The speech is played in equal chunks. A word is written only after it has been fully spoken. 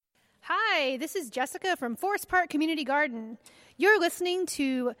Hi, this is Jessica from Forest Park Community Garden. You're listening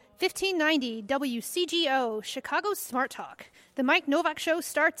to 1590 WCGO, Chicago's Smart Talk. The Mike Novak Show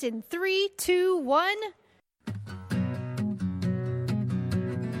starts in 3, 2, 1.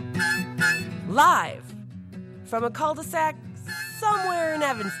 Live from a cul-de-sac somewhere in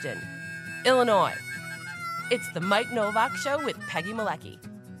Evanston, Illinois. It's the Mike Novak Show with Peggy Malecki.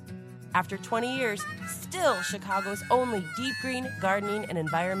 After 20 years, still Chicago's only deep green gardening and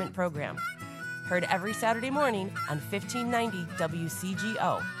environment program. Heard every Saturday morning on 1590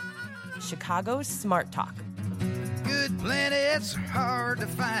 WCGO, Chicago's Smart Talk. Good planets are hard to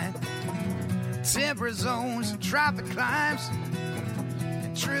find. Temperate zones and tropic climes.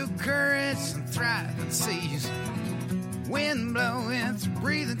 And true currents and thriving seas. Wind blowing through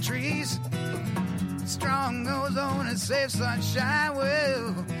breathing trees. Strong ozone and safe sunshine.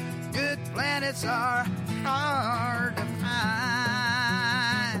 Well, good planets are hard to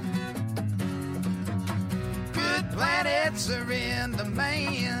find. Good planets are in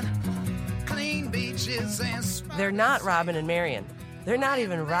demand. Clean beaches and spices. They're not Robin and Marion. They're not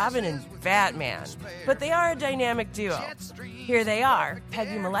even Robin and Batman. But they are a dynamic duo. Here they are,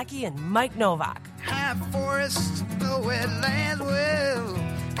 Peggy Malecki and Mike Novak. High forests, no wetlands. Well,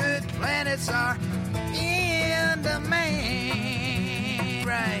 good planets are in demand.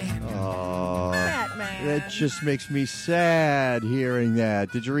 Right. Oh, Batman. that just makes me sad hearing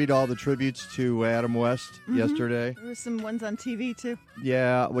that. Did you read all the tributes to Adam West yesterday? There were some ones on TV, too.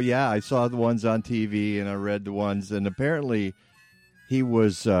 Yeah, well, yeah, I saw the ones on TV and I read the ones, and apparently he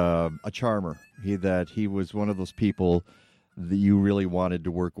was a charmer. He was one of those people that you really wanted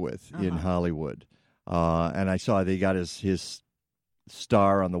to work with in Hollywood. And I saw they got his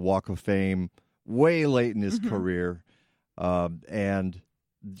star on the Walk of Fame way late in his career, and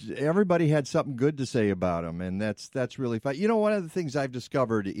everybody had something good to say about him, and that's really fun. You know, one of the things I've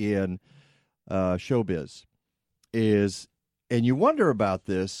discovered in showbiz is, and you wonder about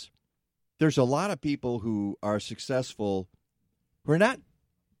this, there's a lot of people who are successful who are not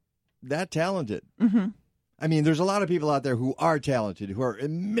that talented. Mm-hmm. I mean, there's a lot of people out there who are talented, who are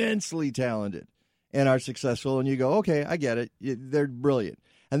immensely talented and are successful, and you go, okay, I get it. They're brilliant.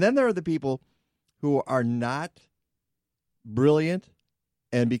 And then there are the people who are not brilliant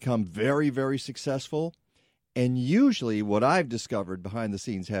and become very, very successful. And usually what I've discovered behind the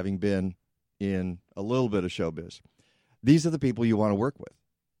scenes, having been in a little bit of showbiz, these are the people you want to work with.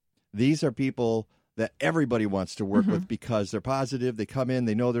 These are people that everybody wants to work with because they're positive. They come in,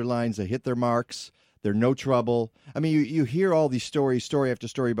 they know their lines, they hit their marks. They're no trouble. I mean, you hear all these stories, story after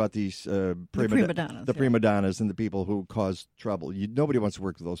story about these prima donnas and the people who cause trouble. Nobody wants to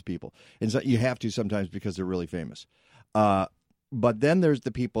work with those people. And so you have to sometimes because they're really famous. But then there's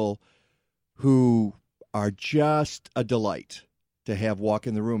the people who are just a delight to have walk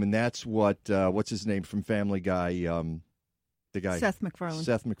in the room. And that's what's his name from Family Guy, the guy Seth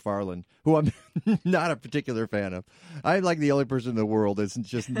MacFarlane, who I'm not a particular fan of. I'm like the only person in the world that's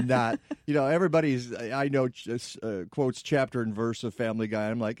just not, everybody's, I know, just, quotes chapter and verse of Family Guy.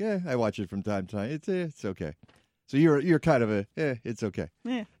 I'm like, I watch it from time to time. It's okay. So you're kind of it's okay.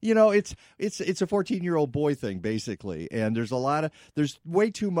 Yeah. It's a 14-year-old boy thing, basically. And there's way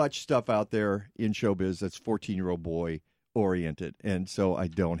too much stuff out there in showbiz that's 14-year-old boy oriented. And so I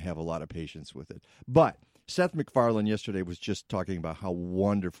don't have a lot of patience with it. But Seth MacFarlane yesterday was just talking about how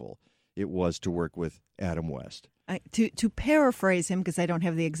wonderful it was to work with Adam West. To paraphrase him, because I don't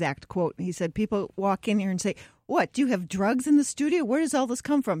have the exact quote, he said, people walk in here and say, what, do you have drugs in the studio? Where does all this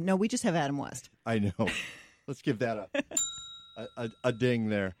come from? No, we just have Adam West. I know. Let's give that a ding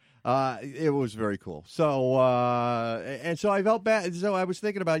there. It was very cool. So, and so I felt bad. So I was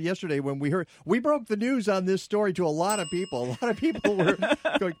thinking about yesterday when we broke the news on this story to a lot of people. A lot of people were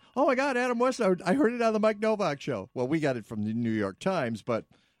going, oh my God, Adam West, I heard it on the Mike Novak show. Well, we got it from the New York Times, but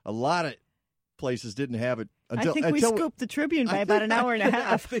a lot of places didn't have it until. I think we scooped the Tribune by about an hour and a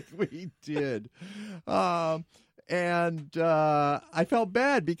half. I think we did. And I felt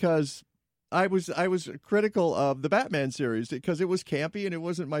bad because I was critical of the Batman series because it was campy and it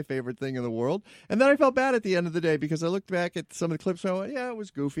wasn't my favorite thing in the world. And then I felt bad at the end of the day because I looked back at some of the clips and I went, yeah, it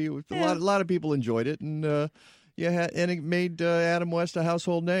was goofy. A lot of people enjoyed it, and and it made Adam West a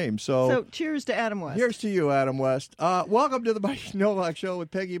household name. So cheers to Adam West. Here's to you, Adam West. Welcome to the Mike Novak Show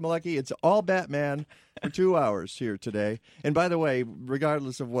with Peggy Malecki. It's all Batman for 2 hours here today. And by the way,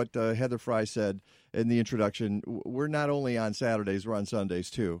 regardless of what Heather Fry said in the introduction, we're not only on Saturdays, we're on Sundays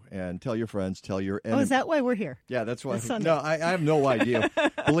too. And tell your friends, tell your enemies. Oh, is that why we're here? Yeah, that's why. Sunday. No, I have no idea.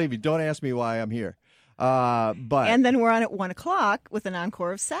 Believe me, don't ask me why I'm here. And then we're on at 1 o'clock with an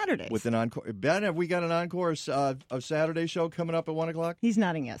encore of Saturdays. With an encore. Ben, have we got an encore of Saturday show coming up at 1 o'clock? He's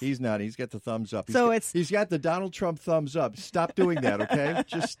nodding yes. He's not. He's got the thumbs up. He's got the Donald Trump thumbs up. Stop doing that, okay?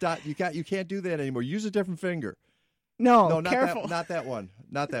 Just stop. You can't do that anymore. Use a different finger. No, not careful. Not that one.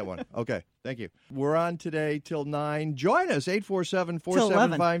 Not that one. Okay, thank you. We're on today till 9. Join us,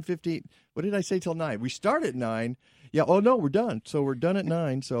 847-475-15. What did I say till 9? We start at 9. Yeah, oh, no, we're done. So we're done at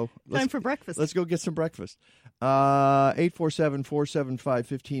 9. So time for breakfast. Let's go get some breakfast.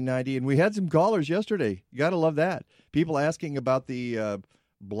 847-475-1590. And we had some callers yesterday. You got to love that. People asking about the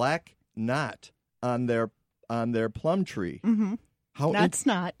black knot on their plum tree. Mm-hmm. Not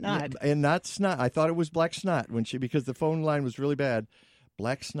snot. And not snot. I thought it was black snot because the phone line was really bad.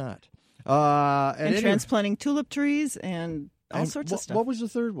 Black snot. And transplanting tulip trees and all sorts of stuff. What was the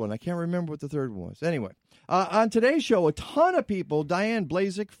third one? I can't remember what the third one was. Anyway, on today's show, a ton of people. Diane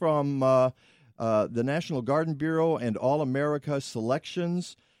Blazek from the National Garden Bureau and All America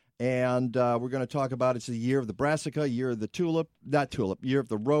Selections. And we're going to talk about it's the year of the brassica, year of the year of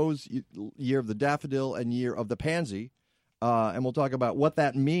the rose, year of the daffodil, and year of the pansy. And we'll talk about what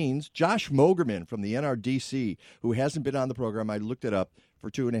that means. Josh Mogerman from the NRDC, who hasn't been on the program, I looked it up,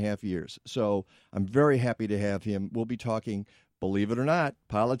 for 2.5 years. So I'm very happy to have him. We'll be talking, believe it or not,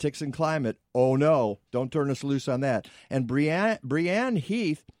 politics and climate. Oh, no, don't turn us loose on that. And Breanne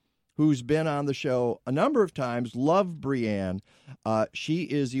Heath, who's been on the show a number of times, love Breanne. She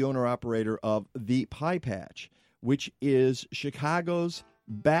is the owner-operator of The Pie Patch, which is Chicago's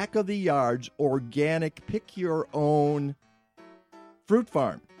back-of-the-yards organic, pick-your-own fruit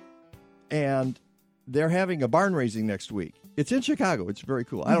farm. And they're having a barn raising next week. It's in Chicago. It's very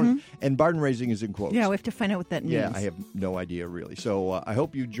cool. And barn raising is in quotes. Yeah, we have to find out what that means. Yeah, I have no idea, really. So I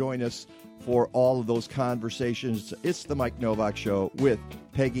hope you join us for all of those conversations. It's the Mike Novak Show with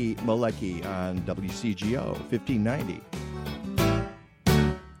Peggy Malecki on WCGO 1590.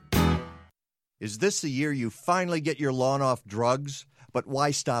 Is this the year you finally get your lawn off drugs? But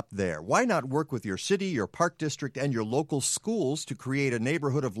why stop there? Why not work with your city, your park district, and your local schools to create a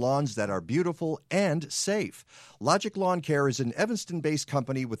neighborhood of lawns that are beautiful and safe? Logic Lawn Care is an Evanston-based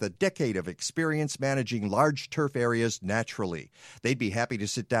company with a decade of experience managing large turf areas naturally. They'd be happy to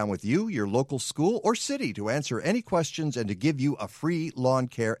sit down with you, your local school, or city to answer any questions and to give you a free lawn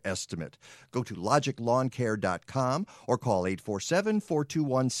care estimate. Go to logiclawncare.com or call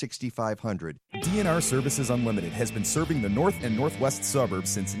 847-421-6500. DNR Services Unlimited has been serving the north and northwest suburbs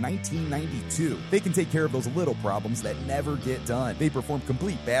since 1992. They can take care of those little problems that never get done. They perform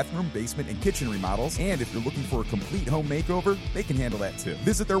complete bathroom, basement, and kitchen remodels, and if you're looking for a complete home makeover, they can handle that too.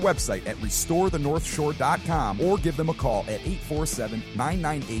 Visit their website at restorethenorthshore.com or give them a call at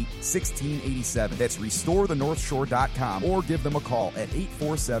 847-998-1687. That's restorethenorthshore.com or give them a call at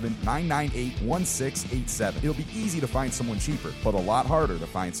 847-998-1687. It'll be easy to find someone cheaper, but a lot harder to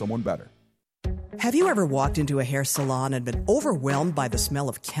find someone better. Have you ever walked into a hair salon and been overwhelmed by the smell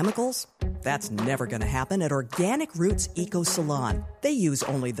of chemicals? That's never going to happen at Organic Roots Eco Salon. They use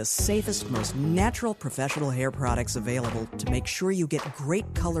only the safest, most natural professional hair products available to make sure you get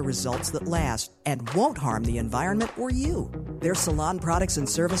great color results that last and won't harm the environment or you. Their salon products and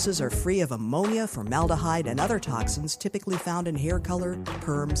services are free of ammonia, formaldehyde, and other toxins typically found in hair color,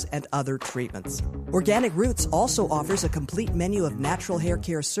 perms, and other treatments. Organic Roots also offers a complete menu of natural hair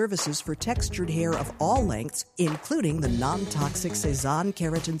care services for textured hair of all lengths, including the non-toxic Cezanne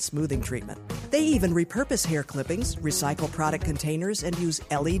Keratin Smoothing Treatment. They even repurpose hair clippings, recycle product containers, and use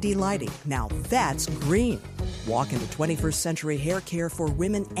LED lighting. Now that's green. Walk into 21st century hair care for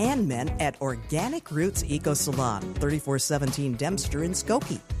women and men at Organic Roots Eco Salon, 3417 Dempster in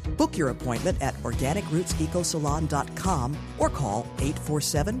Skokie. Book your appointment at organicrootsecosalon.com or call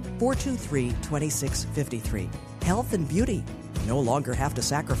 847-423-2653. Health and beauty. You no longer have to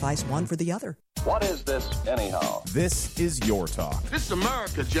sacrifice one for the other. What is this, anyhow? This is Your Talk. This is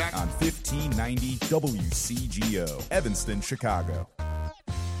America, Jack. On 1590 WCGO, Evanston, Chicago.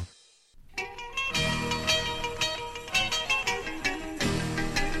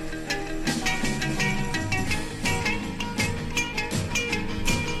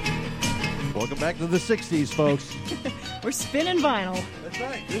 Welcome back to the 60s, folks. We're spinning vinyl. That's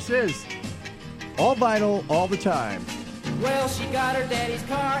right. This is all vinyl all the time. Well, she got her daddy's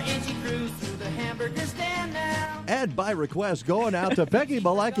car and she cruised through the hamburger stand now. And by request, going out to Peggy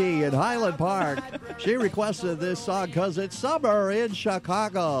Malecki in Highland Park. She requested this song because it's summer in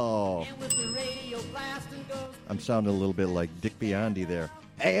Chicago. I'm sounding a little bit like Dick Biondi there.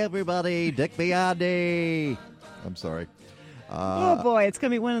 Hey, everybody, Dick Biondi. I'm sorry. Oh boy, it's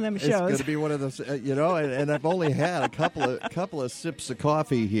going to be one of them It's shows. going to be one of those, and I've only had a couple of sips of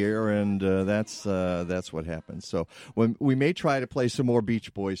coffee here, and that's what happens. So we may try to play some more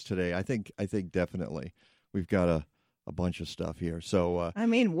Beach Boys today. I think definitely we've got a bunch of stuff here. So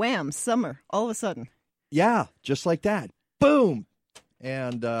wham, summer, all of a sudden. Yeah, just like that, boom,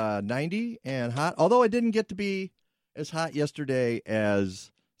 and 90 and hot. Although it didn't get to be as hot yesterday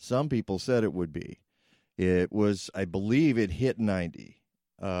as some people said it would be. It was, I believe, it hit 90.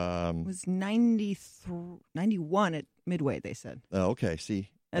 It was 91 at Midway, they said. Oh, okay, see.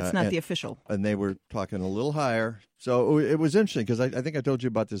 That's not the official. And they were talking a little higher. So it was interesting because I think I told you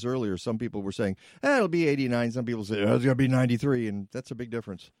about this earlier. Some people were saying, it'll be 89. Some people say, it's going to be 93, and that's a big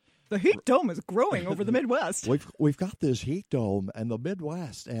difference. The heat dome is growing over the Midwest. We've got this heat dome in the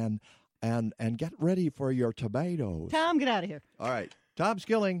Midwest, and get ready for your tomatoes. Tom, get out of here. All right. Tom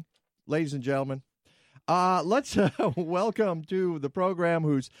Skilling, ladies and gentlemen. Let's welcome to the program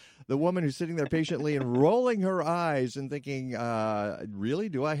who's the woman who's sitting there patiently and rolling her eyes and thinking, really,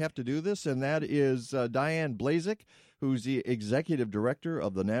 do I have to do this? And that is Diane Blazek, who's the executive director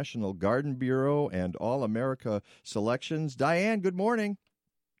of the National Garden Bureau and All America Selections. Diane, good morning.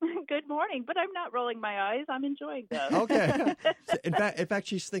 Good morning, but I'm not rolling my eyes. I'm enjoying this. Okay. In fact,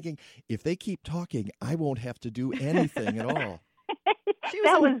 she's thinking, if they keep talking, I won't have to do anything at all.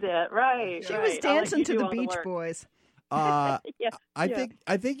 That was it, right? She was dancing to the Beach Boys. I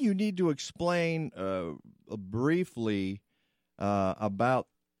think you need to explain briefly about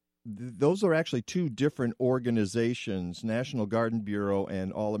those are actually two different organizations, National Garden Bureau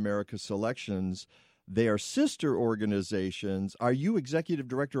and All America Selections. They are sister organizations. Are you executive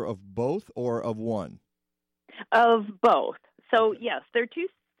director of both or of one? Of both. So, yes, they're two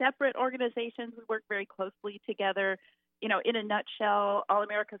separate organizations. We work very closely together. You know, in a nutshell, All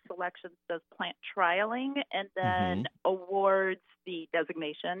America Selections does plant trialing and then awards the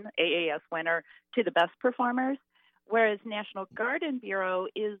designation, AAS winner, to the best performers, whereas National Garden Bureau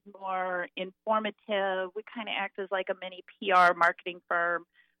is more informative. We kind of act as like a mini PR marketing firm.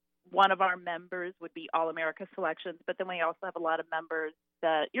 One of our members would be All America Selections, but then we also have a lot of members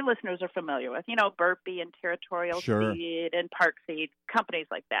that your listeners are familiar with, Burpee and Territorial Seed and Park Seed, companies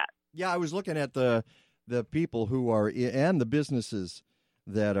like that. Yeah, I was looking at the people who are and the businesses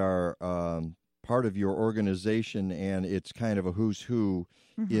that are part of your organization, and it's kind of a who's who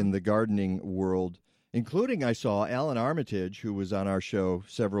in the gardening world, including I saw Alan Armitage, who was on our show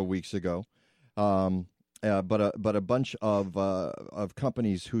several weeks ago, but a bunch of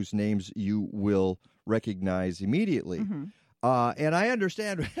companies whose names you will recognize immediately. And I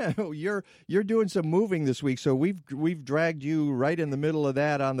understand you're doing some moving this week, so we've dragged you right in the middle of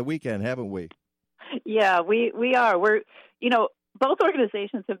that on the weekend, haven't we? Yeah, we are. We're, both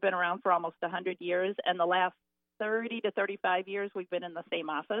organizations have been around for almost 100 years, and the last 30 to 35 years we've been in the same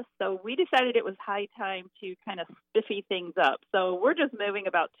office. So we decided it was high time to kind of spiffy things up. So we're just moving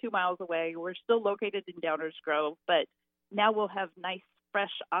about 2 miles away. We're still located in Downers Grove, but now we'll have nice, fresh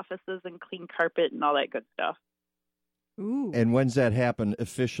offices and clean carpet and all that good stuff. Ooh. And when's that happen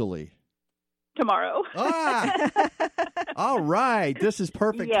officially? Tomorrow. All right. This is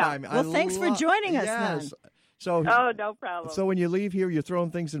perfect time. Well, thanks for joining us then. So, no problem. So when you leave here, you're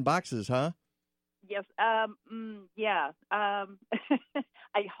throwing things in boxes, huh? Yes. Yeah. I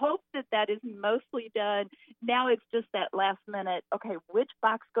hope that is mostly done. Now it's just that last minute, okay, which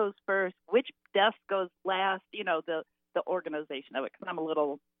box goes first, which desk goes last, the organization of it, because I'm a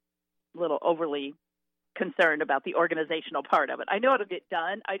little overly concerned about the organizational part of it. I know it'll get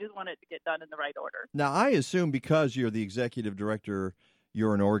done. I just want it to get done in the right order. Now, I assume because you're the executive director,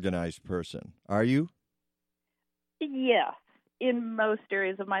 you're an organized person. Are you? Yes, in most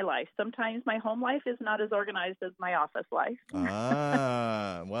areas of my life. Sometimes my home life is not as organized as my office life.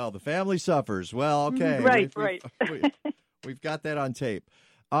 Well, the family suffers. Well, okay. Right. We've got that on tape.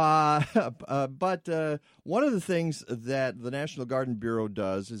 But one of the things that the National Garden Bureau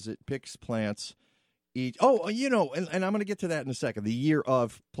does is it picks plants each. Oh, and I'm going to get to that in a second, the year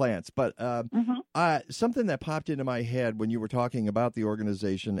of plants. But something that popped into my head when you were talking about the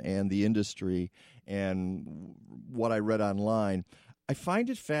organization and the industry and what I read online, I find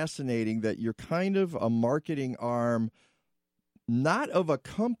it fascinating that you're kind of a marketing arm, not of a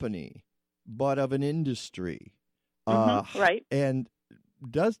company, but of an industry. Right. And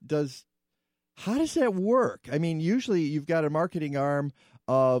how does that work? I mean, usually you've got a marketing arm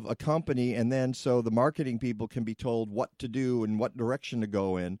of a company, and then so the marketing people can be told what to do and what direction to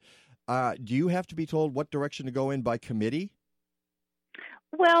go in. Do you have to be told what direction to go in by committee?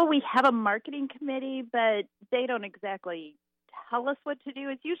 Well, we have a marketing committee, but they don't exactly tell us what to do.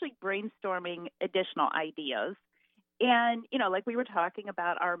 It's usually brainstorming additional ideas. And, like we were talking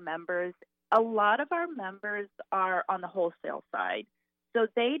about our members, a lot of our members are on the wholesale side. So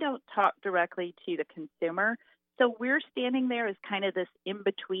they don't talk directly to the consumer. So we're standing there as kind of this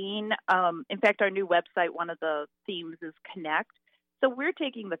in-between. In fact, our new website, one of the themes is Connect. So we're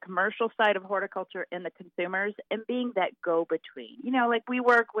taking the commercial side of horticulture and the consumers and being that go-between. Like we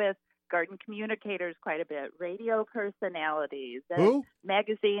work with garden communicators quite a bit, radio personalities, and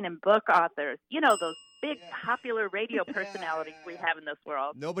magazine and book authors, those big popular radio personalities we have in this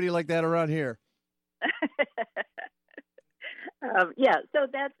world. Nobody like that around here. So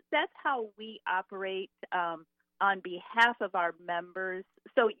that's how we operate on behalf of our members.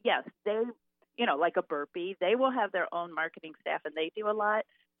 So yes, they, like a Burpee, they will have their own marketing staff and they do a lot,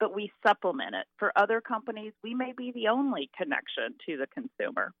 but we supplement it. For other companies, we may be the only connection to the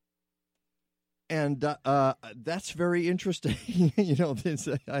consumer. And that's very interesting.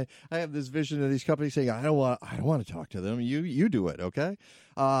 I have this vision of these companies saying, I don't want to talk to them. You do it, okay?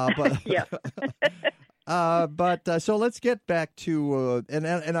 But yeah. So let's get back to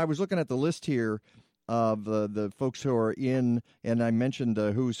and I was looking at the list here of the folks who are in, and I mentioned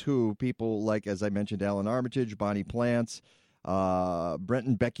who's who, people like, as I mentioned, Alan Armitage, Bonnie Plants, Brent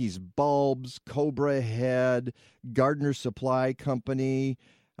and Becky's Bulbs, Cobra Head, Gardner Supply Company,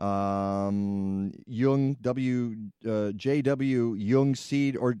 Jung JW Jung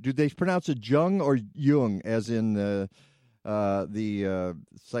Seed, or do they pronounce it Jung or Jung, as in the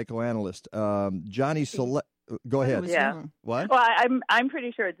psychoanalyst? Johnny Select. Go ahead. Yeah. What? Well, I'm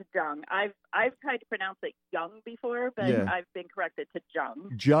pretty sure it's Jung. I've tried to pronounce it Young before, but I've been corrected to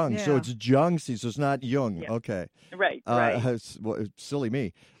Jung. Jung. Yeah. So it's Jung Seed. So it's not Jung. Yeah. Okay. Right. Silly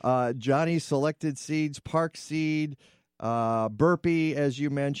me. Johnny Selected Seeds, Park Seed. Burpee, as you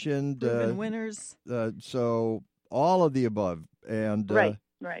mentioned. Proven winners. So all of the above. And right.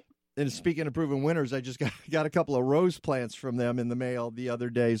 And speaking of proven winners, I just got a couple of rose plants from them in the mail the other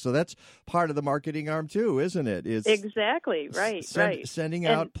day. So that's part of the marketing arm too, isn't it? It's exactly right. Sending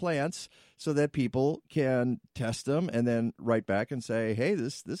out plants so that people can test them and then write back and say, "Hey,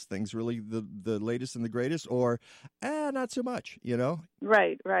 this thing's really the latest and the greatest," or not so much.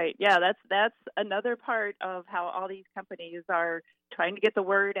 Right. Yeah, that's another part of how all these companies are trying to get the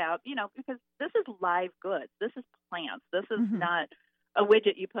word out. Because this is live goods. This is plants. This is not a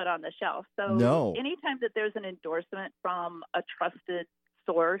widget you put on the shelf. So anytime that there's an endorsement from a trusted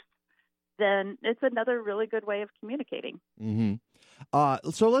source, then it's another really good way of communicating. Mm-hmm.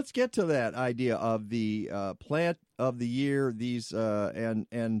 So let's get to that idea of the plant of the year. These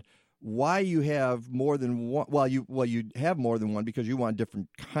and why you have more than one. Well, you have more than one because you want different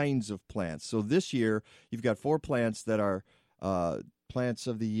kinds of plants. So this year you've got 4 plants that are plants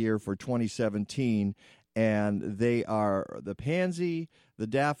of the year for 2017. And they are the pansy, the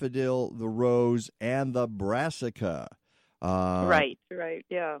daffodil, the rose, and the brassica. Right,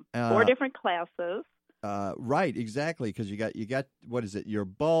 yeah. 4 different classes. Right, exactly, because you got what is it? Your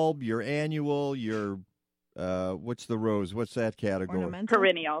bulb, your annual, your what's the rose? What's that category? Ornamental?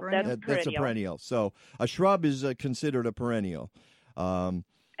 Perennial. That's a perennial. So a shrub is considered a perennial.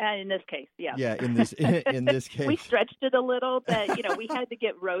 And in this case, yeah. Yeah, in this case, we stretched it a little, but we had to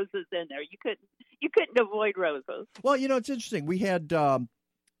get roses in there. You couldn't avoid roses. Well, it's interesting. We had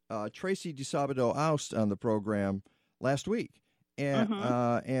Tracy DeSabato Oust on the program last week, and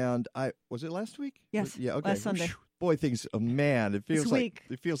I was it last week? Yes. Yeah. Okay. Last Sunday. Boy, things. Oh, man, it feels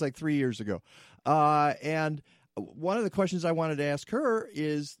like 3 years ago. And one of the questions I wanted to ask her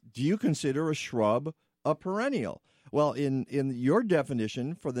is, do you consider a shrub a perennial? Well, in your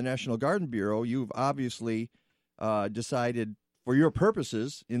definition for the National Garden Bureau, you've obviously decided, for your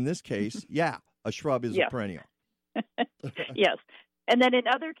purposes, in this case, a shrub is a perennial. Yes. And then in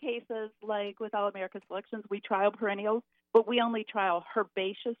other cases, like with All America Selections, we trial perennials, but we only trial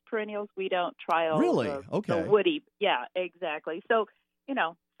herbaceous perennials. We don't trial the woody. Yeah, exactly. So,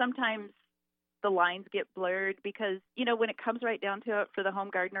 sometimes the lines get blurred because, when it comes right down to it for the home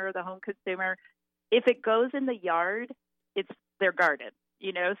gardener or the home consumer, if it goes in the yard, it's their garden,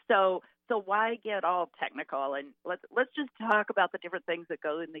 So why get all technical? And let's just talk about the different things that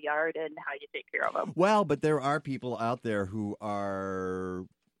go in the yard and how you take care of them. Well, but there are people out there who are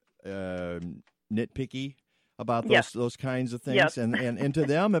nitpicky about those kinds of things, and to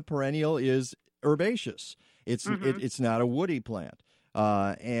them, a perennial is herbaceous. It's not a woody plant.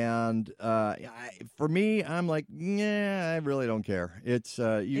 For me, I'm like, I really don't care. It's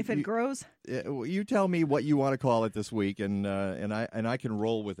if it grows. You tell me what you want to call it this week, and I can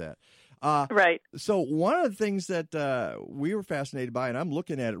roll with that. Right. So one of the things that we were fascinated by, and I'm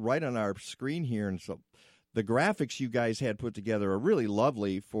looking at it right on our screen here, and so the graphics you guys had put together are really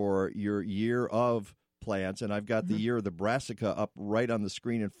lovely for your year of plants, and I've got the year of the brassica up right on the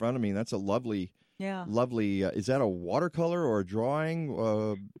screen in front of me. And that's a lovely, lovely. Is that a watercolor or a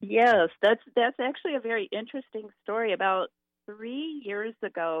drawing? Yes, that's actually a very interesting story. About 3 years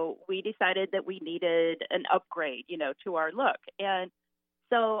ago, we decided that we needed an upgrade, to our look. And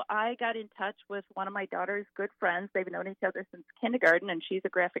so I got in touch with one of my daughter's good friends. They've known each other since kindergarten, and she's a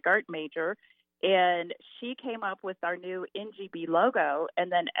graphic art major. And she came up with our new NGB logo.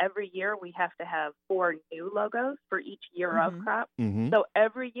 And then every year we have to have 4 new logos for each year of crop. So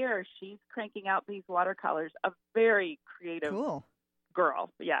every year she's cranking out these watercolors. A very creative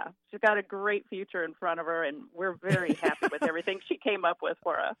girl. Yeah. She's got a great future in front of her, and we're very happy with everything she came up with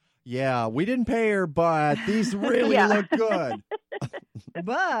for us. Yeah, we didn't pay her, but these really look good.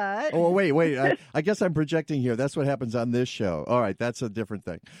 But wait. I guess I'm projecting here. That's what happens on this show. All right, that's a different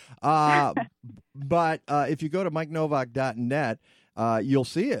thing. But if you go to MikeNovak.net, you'll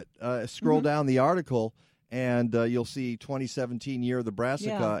see it. Scroll down the article, and you'll see 2017 Year of the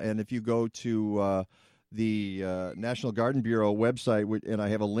Brassica. And if you go to the National Garden Bureau website, and I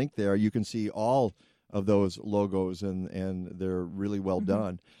have a link there, you can see all of those logos, and they're really well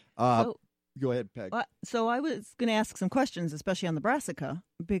done. Go ahead, Peg. So I was going to ask some questions, especially on the brassica,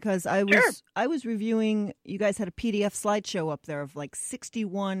 because I was reviewing. You guys had a PDF slideshow up there of like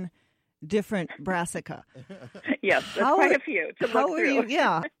 61 different brassica. Yes, there's quite a few to look through.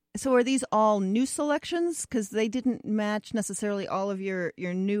 Yeah. So are these all new selections? Because they didn't match necessarily all of your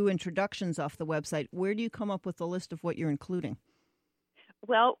new introductions off the website. Where do you come up with the list of what you're including?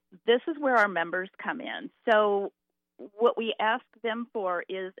 Well, this is where our members come in. So what we ask them for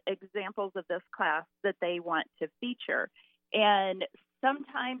is examples of this class that they want to feature. And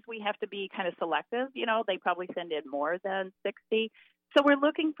sometimes we have to be kind of selective. They probably send in more than 60. So we're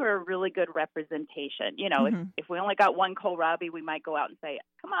looking for a really good representation. If we only got one kohlrabi, we might go out and say,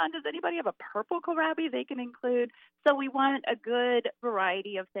 come on, does anybody have a purple kohlrabi they can include? So we want a good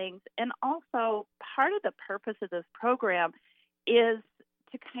variety of things. And also part of the purpose of this program is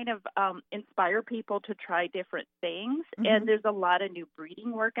to kind of inspire people to try different things. And there's a lot of new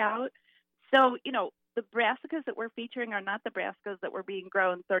breeding work out. So, the brassicas that we're featuring are not the brassicas that were being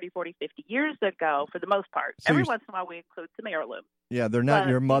grown 30, 40, 50 years ago for the most part. So every once in a while we include some heirloom. Yeah, they're not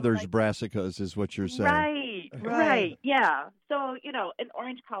your mother's brassicas is what you're saying. Right. Yeah. So, an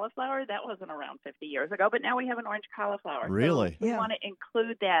orange cauliflower, that wasn't around 50 years ago, but now we have an orange cauliflower. Really? So we want to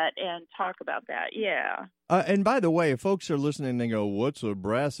include that and talk about that. Yeah. And by the way, if folks are listening and go, what's a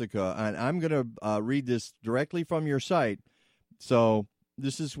brassica? And I'm going to read this directly from your site. So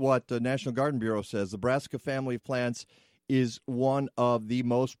this is what the National Garden Bureau says. The brassica family of plants is one of the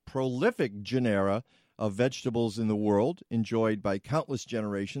most prolific genera of vegetables in the world, enjoyed by countless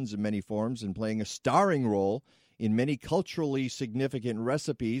generations in many forms and playing a starring role in many culturally significant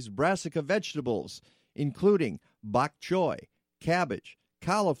recipes. Brassica vegetables, including bok choy, cabbage,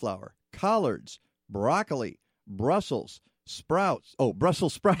 cauliflower, collards, broccoli, Brussels sprouts.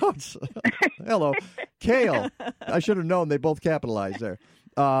 Hello. Kale. I should have known they both capitalized there.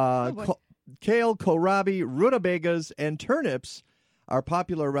 Kale, kohlrabi, rutabagas, and turnips are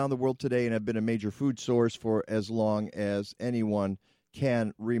popular around the world today and have been a major food source for as long as anyone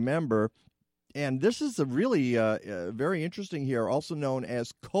can remember. And this is a really very interesting here, also known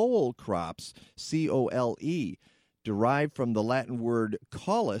as cole crops, C-O-L-E, derived from the Latin word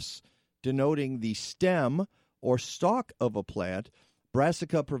caulis, denoting the stem or stalk of a plant.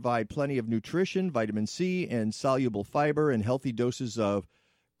 Brassica provide plenty of nutrition, vitamin C, and soluble fiber, and healthy doses of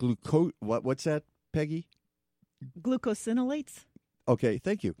what's that, Peggy? Glucosinolates. Okay,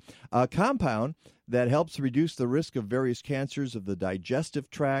 thank you. A compound that helps reduce the risk of various cancers of the digestive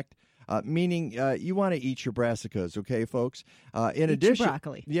tract, meaning you want to eat your brassicas, okay, folks? In addition, your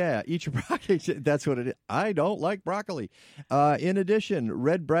broccoli. Yeah, eat your broccoli. That's what it is. I don't like broccoli. In addition,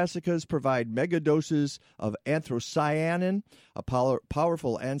 red brassicas provide mega doses of anthocyanin, a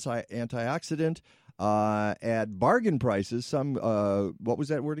powerful antioxidant, at bargain prices. Some, what was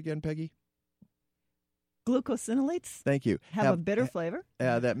that word again, Peggy? Glucosinolates. Thank you. Have a bitter flavor.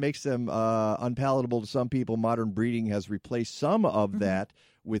 That makes them unpalatable to some people. Modern breeding has replaced some of that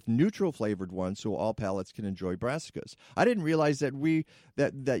with neutral flavored ones, so all palates can enjoy brassicas. I didn't realize that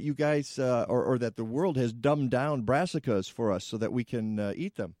that you guys or that the world has dumbed down brassicas for us so that we can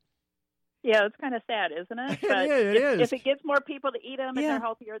eat them. Yeah, it's kind of sad, isn't it? But yeah, it is. If it gets more people to eat them and they're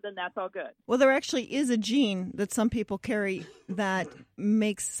healthier, then that's all good. Well, there actually is a gene that some people carry that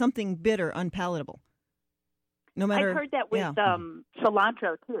makes something bitter unpalatable. No matter, I've heard that with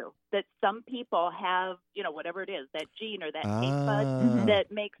cilantro, too, that some people have, whatever it is, that gene or that taste bud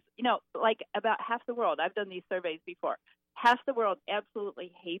that makes, like about half the world, I've done these surveys before, half the world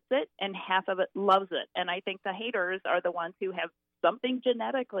absolutely hates it and half of it loves it. And I think the haters are the ones who have something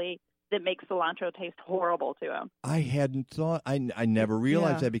genetically that makes cilantro taste horrible to them. I hadn't thought. I never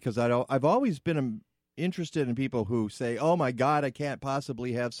realized that because I've always been interested in people who say, "Oh my God, I can't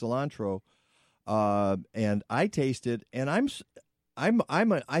possibly have cilantro," and I taste it, and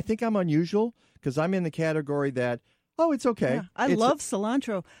I think I'm unusual because I'm in the category that it's okay. Yeah, I love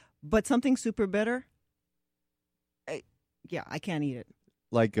cilantro, but something super bitter. I can't eat it.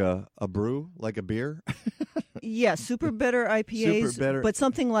 Like a brew, like a beer. Yeah, super bitter IPAs, Super bitter. But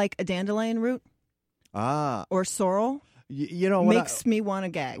something like a dandelion root or sorrel makes me want to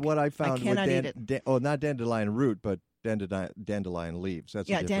gag. What I found I cannot eat it. Not dandelion root, but dandelion leaves. That's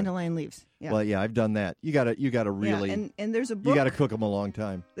dandelion leaves. Yeah. Well, I've done that. You got to really and there's a book. You got to cook them a long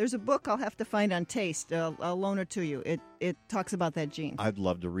time. There's a book I'll have to find on taste. I'll loan it to you. It talks about that gene. I'd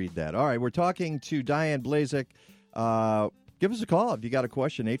love to read that. All right, we're talking to Diane Blazek. Give us a call if you got a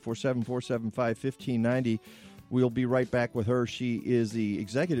question, 847-475-1590. We'll be right back with her. She is the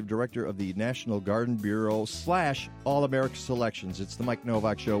Executive Director of the National Garden Bureau / All-America Selections. It's the Mike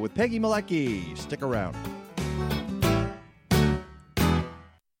Novak Show with Peggy Malecki. Stick around.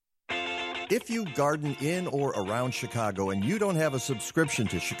 If you garden in or around Chicago and you don't have a subscription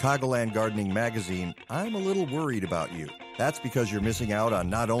to Chicagoland Gardening Magazine, I'm a little worried about you. That's because you're missing out on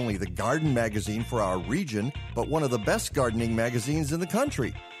not only the garden magazine for our region, but one of the best gardening magazines in the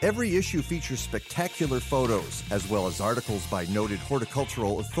country. Every issue features spectacular photos, as well as articles by noted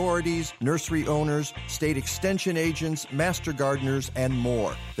horticultural authorities, nursery owners, state extension agents, master gardeners, and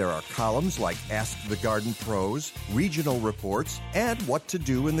more. There are columns like Ask the Garden Pros, regional reports, and what to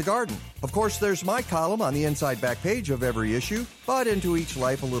do in the garden. Of course, there's my column on the inside back page of every issue, but into each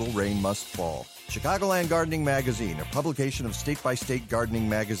life a little rain must fall. Chicagoland Gardening Magazine, a publication of state-by-state gardening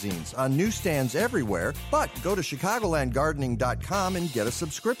magazines, on newsstands everywhere, but go to chicagolandgardening.com and get a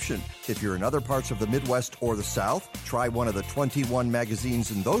subscription. If you're in other parts of the Midwest or the South, try one of the 21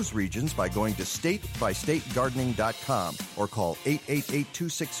 magazines in those regions by going to statebystategardening.com or call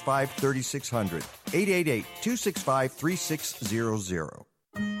 888-265-3600, 888-265-3600.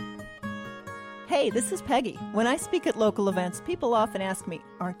 Hey, this is Peggy. When I speak at local events, people often ask me,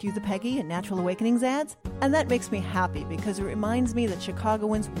 aren't you the Peggy in Natural Awakenings ads? And that makes me happy because it reminds me that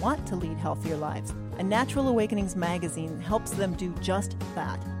Chicagoans want to lead healthier lives. And Natural Awakenings magazine helps them do just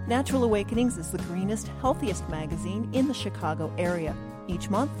that. Natural Awakenings is the greenest, healthiest magazine in the Chicago area. Each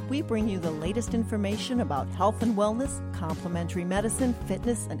month, we bring you the latest information about health and wellness, complementary medicine,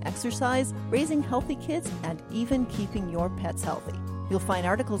 fitness and exercise, raising healthy kids, and even keeping your pets healthy. You'll find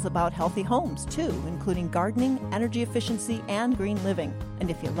articles about healthy homes, too, including gardening, energy efficiency, and green living. And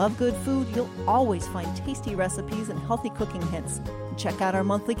if you love good food, you'll always find tasty recipes and healthy cooking hints. Check out our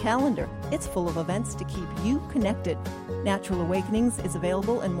monthly calendar. It's full of events to keep you connected. Natural Awakenings is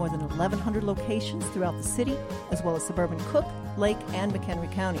available in more than 1,100 locations throughout the city, as well as suburban Cook, Lake, and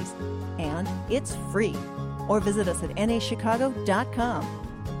McHenry counties. And it's free. Or visit us at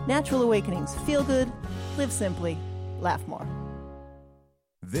nachicago.com. Natural Awakenings. Feel good, live simply, laugh more.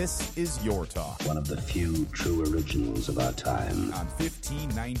 This is Your Talk. One of the few true originals of our time. On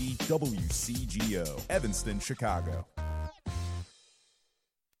 1590 WCGO, Evanston, Chicago.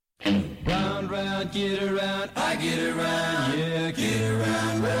 Round, round, get around, I get around, yeah, get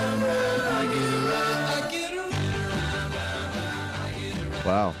around, round, round, I get around, I get around, round, round, I get around.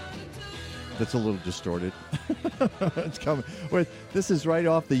 Wow. That's a little distorted. It's coming. Wait, this is right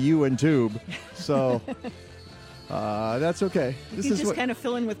off the UN tube, so... that's okay. This is just kind of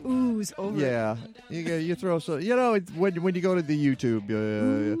fill in with oohs over it. Yeah, you throw so when you go to the YouTube,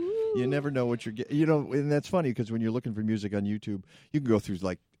 you never know what you're getting. And that's funny because when you're looking for music on YouTube, you can go through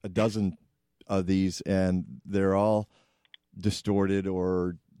like a dozen of these, and they're all distorted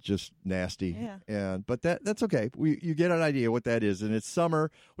or just nasty. Yeah. But that's okay. You get an idea what that is, and it's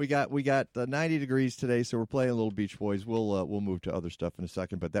summer. We got 90 degrees today, so we're playing a little Beach Boys. We'll move to other stuff in a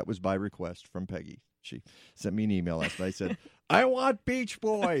second, but that was by request from Peggy. She sent me an email last night, said, I want Beach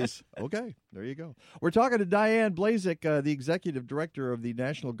Boys. Okay, there you go. We're talking to Diane Blazek, the Executive Director of the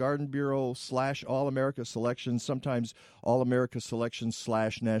National Garden Bureau / All-America Selections, sometimes All-America Selections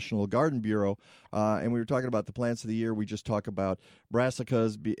 / National Garden Bureau. And we were talking about the plants of the year. We just talked about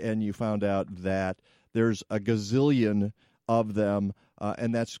brassicas, and you found out that there's a gazillion of them,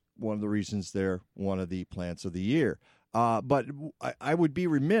 and that's one of the reasons they're one of the plants of the year. But I would be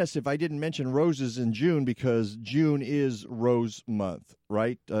remiss if I didn't mention roses in June because June is Rose Month,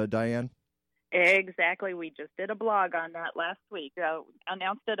 right, Diane? Exactly. We just did a blog on that last week,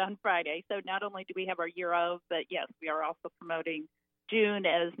 announced it on Friday. So not only do we have our year of, but yes, we are also promoting June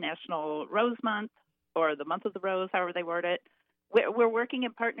as National Rose Month. or the month of the rose, however they word it. We're working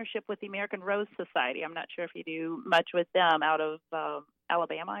in partnership with the American Rose Society. I'm not sure if you do much with them out of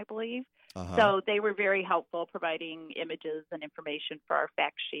Alabama, I believe. Uh-huh. So they were very helpful providing images and information for our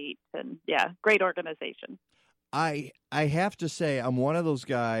fact sheet. And, yeah, great organization. I have to say, I'm one of those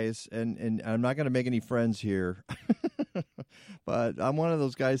guys, and I'm not going to make any friends here, but I'm one of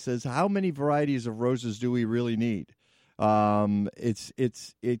those guys that says, how many varieties of roses do we really need?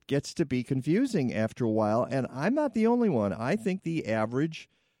 It gets to be confusing after a while, and I'm not the only one. I think the average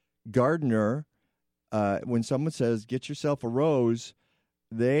gardener, when someone says, get yourself a rose,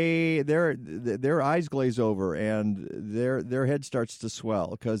 their eyes glaze over and their head starts to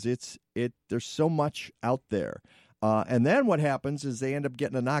swell because there's so much out there, and then what happens is they end up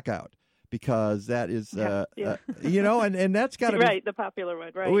getting a knockout because that is and that's got to be right, the popular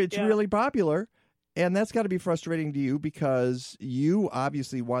one, right? It's really popular, and that's got to be frustrating to you because you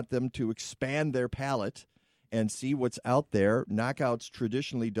obviously want them to expand their palate and see what's out there. Knockouts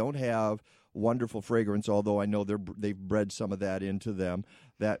traditionally don't have wonderful fragrance, although I know they've bred some of that into them.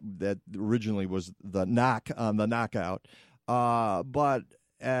 That originally was the knockout. But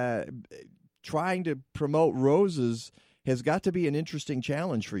trying to promote roses has got to be an interesting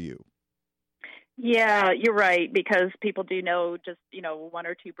challenge for you. Yeah, you're right, because people do know just, one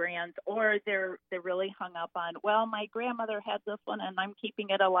or two brands, or they're really hung up on, well, my grandmother had this one and I'm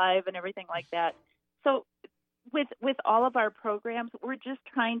keeping it alive and everything like that. So with all of our programs, we're just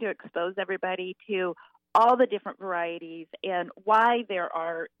trying to expose everybody to all the different varieties and why there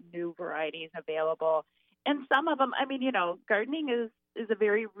are new varieties available. And some of them, gardening is a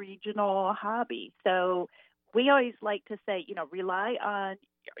very regional hobby. So we always like to say, rely on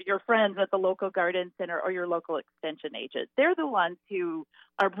your friends at the local garden center or your local extension agent. They're the ones who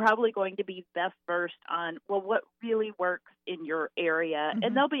are probably going to be best versed on, well, what really works in your area. Mm-hmm.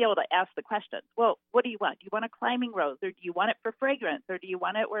 And they'll be able to ask the questions. Well, what do you want? Do you want a climbing rose, or do you want it for fragrance, or do you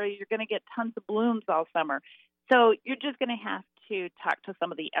want it where you're going to get tons of blooms all summer? So you're just going to have to talk to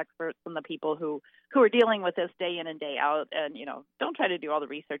some of the experts and the people who are dealing with this day in and day out. And, don't try to do all the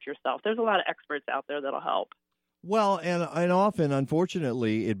research yourself. There's a lot of experts out there that'll help. Well, and often,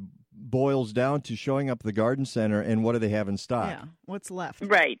 unfortunately, it boils down to showing up at the garden center and what do they have in stock? Yeah, what's left?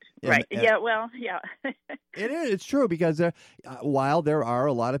 Right. And, yeah, well, yeah. It's true because while there are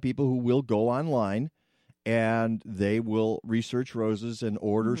a lot of people who will go online and they will research roses and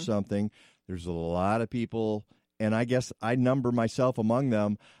order something, there's a lot of people, and I guess I number myself among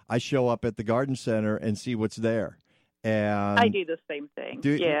them, I show up at the garden center and see what's there. And I do the same thing.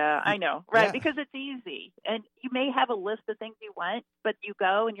 I know. Right, yeah. Because it's easy. And you may have a list of things you want, but you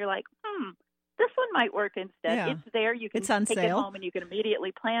go and you're like, this one might work instead. Yeah. It's there. You can take it home and you can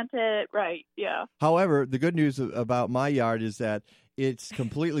immediately plant it. Right, yeah. However, the good news about my yard is that it's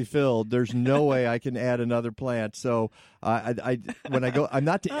completely filled. There's no way I can add another plant. So when I go, I'm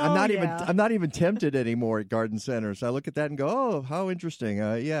not even tempted anymore at garden centers. I look at that and go, oh, how interesting.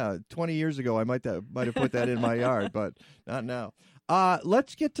 20 years ago I might have put that in my yard, but not now.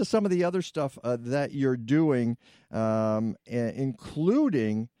 Let's get to some of the other stuff that you're doing,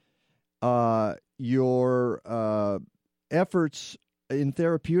 including your efforts in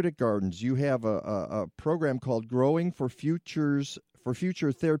therapeutic gardens. You have a program called Growing for Futures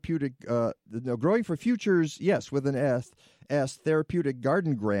Therapeutic Growing for Futures, yes, with an S Therapeutic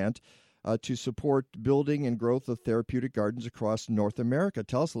Garden Grant to support building and growth of therapeutic gardens across North America.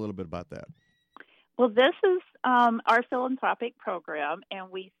 Tell us a little bit about that. Well, this is our philanthropic program,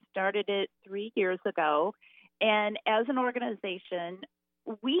 and we started it 3 years ago. And as an organization,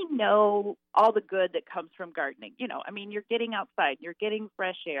 we know all the good that comes from gardening. You're getting outside, you're getting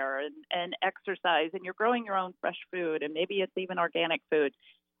fresh air and exercise, and you're growing your own fresh food, and maybe it's even organic food.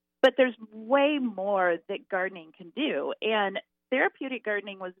 But there's way more that gardening can do. And therapeutic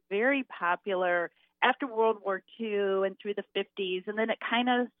gardening was very popular after World War II and through the 50s, and then it kind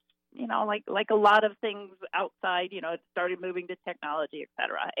of, like a lot of things outside, it started moving to technology, et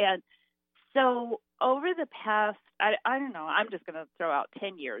cetera. And so over the past, I don't know, I'm just going to throw out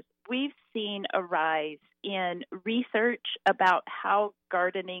 10 years, we've seen a rise in research about how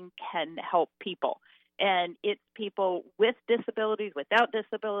gardening can help people. And it's people with disabilities, without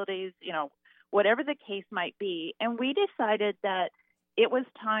disabilities, whatever the case might be. And we decided that it was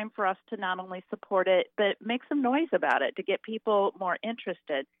time for us to not only support it, but make some noise about it to get people more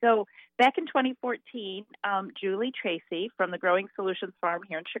interested. So back in 2014, Julie Tracy from the Growing Solutions Farm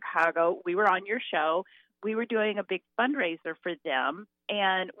here in Chicago, we were on your show. We were doing a big fundraiser for them,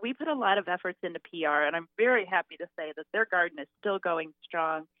 and we put a lot of efforts into PR, and I'm very happy to say that their garden is still going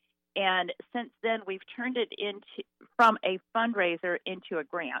strong. And since then, we've turned it from a fundraiser into a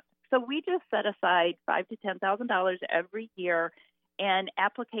grant. So we just set aside $5,000 to $10,000 every year, and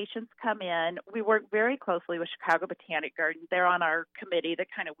applications come in. We work very closely with Chicago Botanic Gardens. They're on our committee that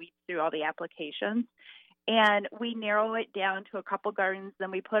kind of weeds through all the applications. And we narrow it down to a couple gardens,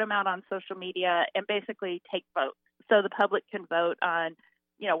 then we put them out on social media and basically take votes. So the public can vote on,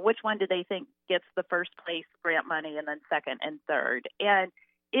 which one do they think gets the first place grant money and then second and third. And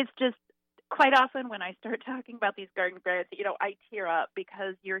it's just quite often when I start talking about these garden grants, I tear up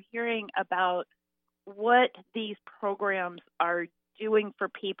because you're hearing about what these programs are doing for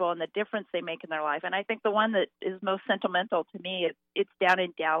people and the difference they make in their life. And I think the one that is most sentimental to me, it's down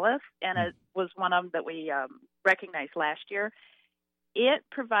in Dallas, and it was one of them that we recognized last year. It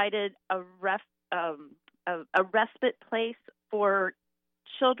provided a respite place for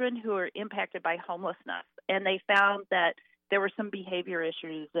children who are impacted by homelessness. And they found that there were some behavior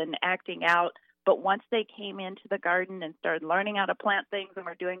issues and acting out. But once they came into the garden and started learning how to plant things and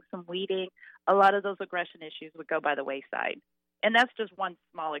were doing some weeding, a lot of those aggression issues would go by the wayside. And that's just one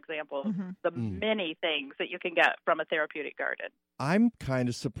small example of the many things that you can get from a therapeutic garden. I'm kind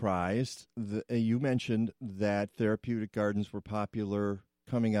of surprised that you mentioned that therapeutic gardens were popular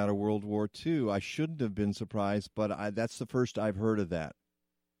coming out of World War II. I shouldn't have been surprised, but that's the first I've heard of that.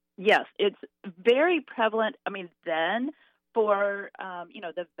 Yes, it's very prevalent. I mean, then for,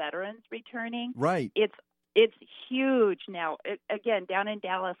 the veterans returning. Right. It's huge now. Again, down in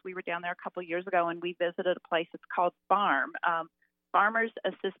Dallas, we were down there a couple of years ago, and we visited a place that's called Farm, Farmers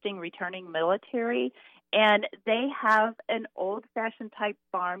Assisting Returning Military, and they have an old-fashioned type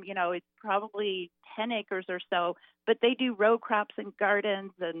farm. It's probably 10 acres or so, but they do row crops and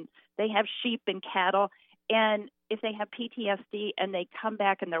gardens, and they have sheep and cattle. And if they have PTSD and they come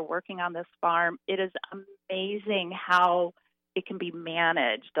back and they're working on this farm, it is amazing how it can be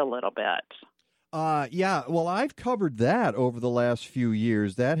managed a little bit. Yeah, well, I've covered that over the last few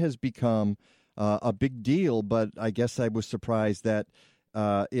years. That has become a big deal, but I guess I was surprised that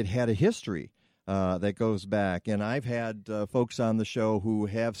it had a history that goes back. And I've had folks on the show who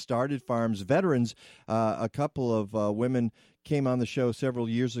have started farms, veterans. A couple of women came on the show several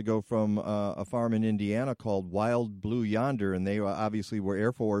years ago from a farm in Indiana called Wild Blue Yonder, and they obviously were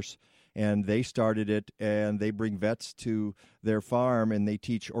Air Force. And they started it, and they bring vets to their farm, and they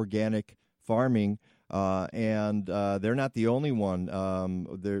teach organic farming, and they're not the only one. I'm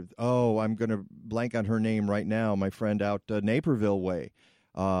going to blank on her name right now. My friend out Naperville way,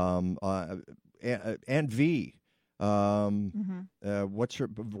 Aunt V. What's her?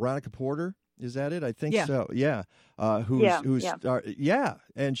 Veronica Porter? Is that it? I think so. Yeah.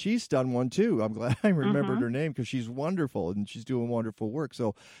 And she's done one too. I'm glad I remembered her name because she's wonderful and she's doing wonderful work.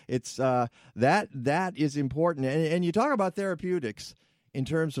 So it's that is important. And you talk about therapeutics in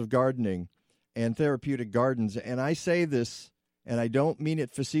terms of gardening and therapeutic gardens. And I say this, and I don't mean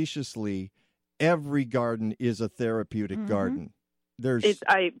it facetiously. Every garden is a therapeutic garden.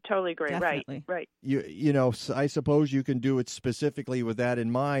 I totally agree. Definitely. Right. I suppose you can do it specifically with that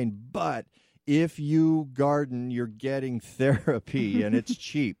in mind, but if you garden, you're getting therapy, and it's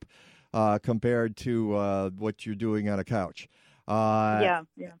cheap compared to what you're doing on a couch. Yeah.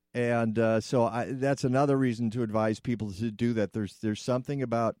 And so that's another reason to advise people to do that. There's something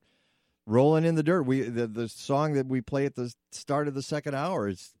about rolling in the dirt. The song that we play at the start of the second hour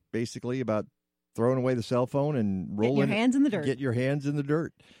is basically about throwing away the cell phone and rolling. Get your hands in the dirt. Get your hands in the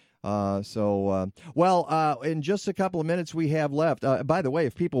dirt. In just a couple of minutes we have left. By the way,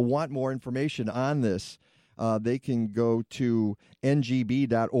 if people want more information on this, they can go to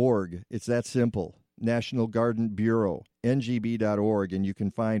ngb.org. It's that simple. National Garden Bureau, ngb.org, and you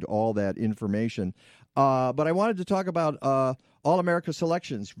can find all that information. But I wanted to talk about All America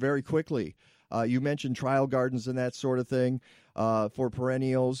selections very quickly. You mentioned trial gardens and that sort of thing for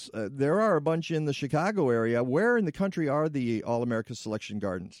perennials. There are a bunch in the Chicago area. Where in the country are the All America selection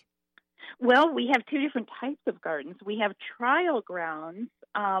gardens? Well, we have two different types of gardens. We have trial grounds,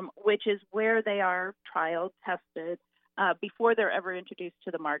 which is where they are trial tested before they're ever introduced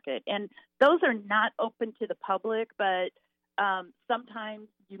to the market. And those are not open to the public, but sometimes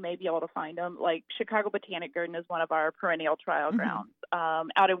you may be able to find them. Like Chicago Botanic Garden is one of our perennial trial grounds.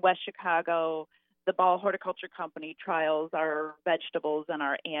 Out in West Chicago, the Ball Horticulture Company trials our vegetables and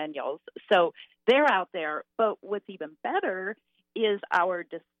our annuals. So they're out there. But what's even better is our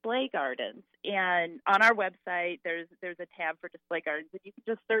display gardens. And on our website, there's a tab for display gardens, and you can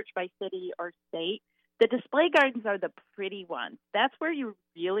just search by city or state. The display gardens are the pretty ones. That's where you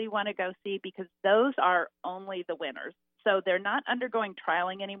really want to go see, because those are only the winners. So they're not undergoing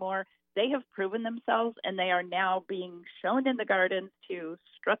trialing anymore. They have proven themselves, and they are now being shown in the gardens to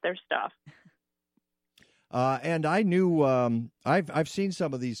strut their stuff. And I knew I've seen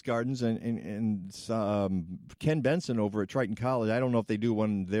some of these gardens, and Ken Benson over at Triton College. I don't know if they do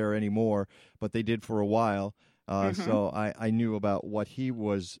one there anymore, but they did for a while. So I knew about what he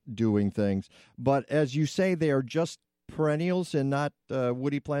was doing things. But as you say, they are just perennials and not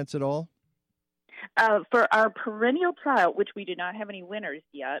woody plants at all? For our perennial trial, which we do not have any winners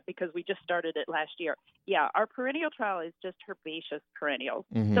yet because we just started it last year, our perennial trial is just herbaceous perennials.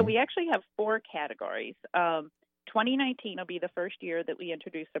 Mm-hmm. So we actually have 4 categories. 2019 will be the first year that we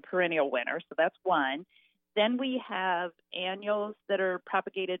introduce a perennial winner, so that's one. Then we have annuals that are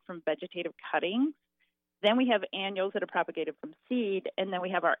propagated from vegetative cuttings. Then we have annuals that are propagated from seed, and then we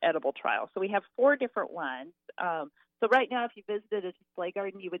have our edible trial. So we have 4 different ones. So right now, if you visited a display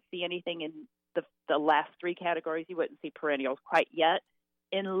garden, you would see anything in the last 3 categories. You wouldn't see perennials quite yet,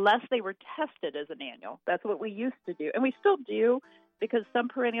 unless they were tested as an annual. That's what we used to do, and we still do, because some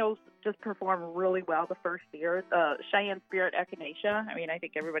perennials just perform really well the first year. The Cheyenne Spirit Echinacea, I mean, I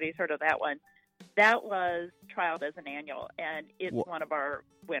think everybody's heard of that one. That was trialed as an annual, and it's one of our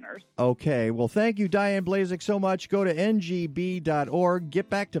winners. Okay. Well, thank you, Diane Blazek, so much. Go to ngb.org. Get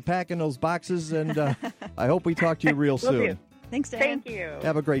back to packing those boxes, and I hope we talk to you real soon. Do. Thanks, Diane. Thank you.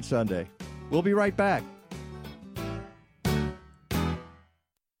 Have a great Sunday. We'll be right back.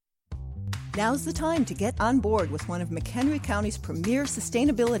 Now's the time to get on board with one of McHenry County's premier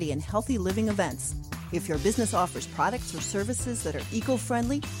sustainability and healthy living events. If your business offers products or services that are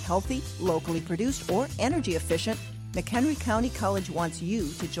eco-friendly, healthy, locally produced, or energy efficient, McHenry County College wants you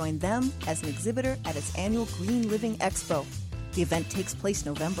to join them as an exhibitor at its annual Green Living Expo. The event takes place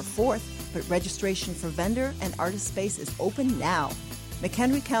November 4th, but registration for vendor and artist space is open now.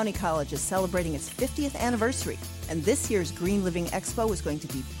 McHenry County College is celebrating its 50th anniversary, and this year's Green Living Expo is going to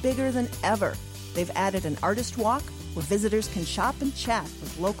be bigger than ever. They've added an artist walk where visitors can shop and chat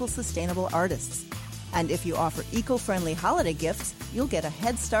with local sustainable artists. And if you offer eco-friendly holiday gifts, you'll get a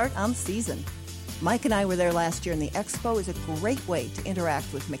head start on the season. Mike and I were there last year, and the expo is a great way to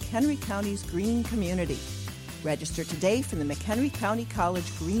interact with McHenry County's green community. Register today for the McHenry County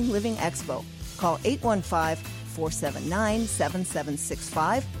College Green Living Expo. Call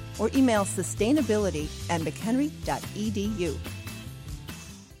 815-479-7765 or email sustainability@mchenry.edu.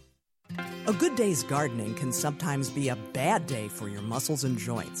 A good day's gardening can sometimes be a bad day for your muscles and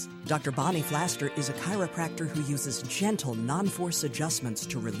joints. Dr. Bonnie Flaster is a chiropractor who uses gentle, non-force adjustments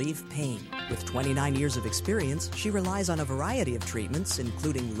to relieve pain. With 29 years of experience, she relies on a variety of treatments,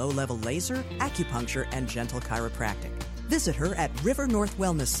 including low-level laser, acupuncture, and gentle chiropractic. Visit her at River North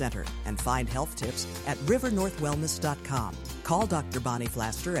Wellness Center and find health tips at rivernorthwellness.com. Call Dr. Bonnie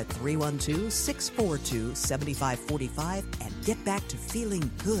Flaster at 312-642-7545 and get back to feeling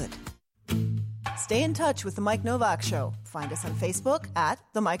good. Stay in touch with The Mike Novak Show. Find us on Facebook at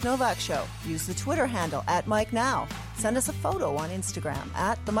The Mike Novak Show. Use the Twitter handle at Mike Now. Send us a photo on Instagram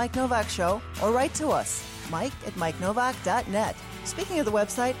at The Mike Novak Show, or write to us, mike@mikenovak.net. Speaking of the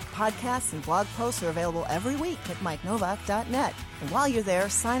website, podcasts and blog posts are available every week at mikenovak.net. And while you're there,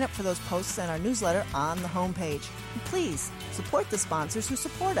 sign up for those posts and our newsletter on the homepage. And please, support the sponsors who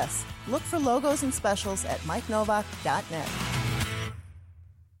support us. Look for logos and specials at mikenovak.net.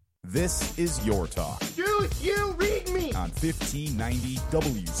 This is Your Talk. Do you read me? On 1590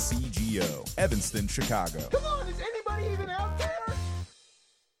 WCGO, Evanston, Chicago. Come on, is anybody even out there?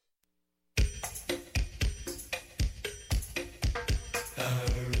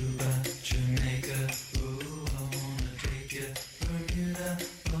 Aruba, Jamaica, ooh, I wanna take you. Bermuda,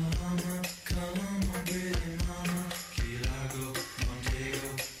 Bahama, come on, pretty mama. Key Largo,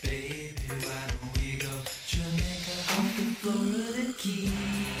 Montego, baby, why don't we go? Jamaica, off the Florida Keys.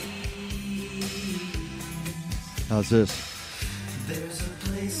 How's this? There's a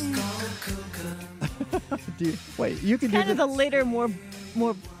place called Coca. Wait, you can Kind do of the later, more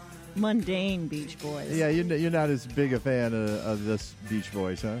mundane Beach Boys. Yeah, you're not as big a fan of this Beach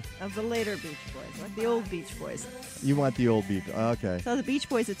Boys, huh? Of the later Beach Boys, like the old Beach Boys. You want the old Beach? Okay. So the Beach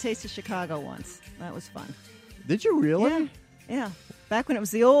Boys at Taste of Chicago once. That was fun. Did you really? Yeah. Back when it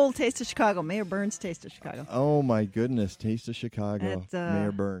was the old Taste of Chicago, Mayor Burns' Taste of Chicago. Oh my goodness, Taste of Chicago, At,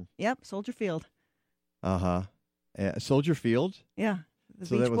 Mayor Byrne. Yep, Soldier Field. Uh-huh. Soldier Field? Yeah. The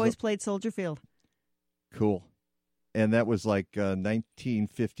So Beach that was Boys played Soldier Field. Cool. And that was like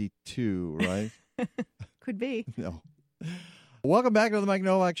 1952, right? Could be. No. Welcome back to the Mike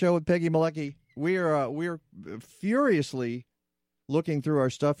Novak Show with Peggy Malecki. We're furiously looking through our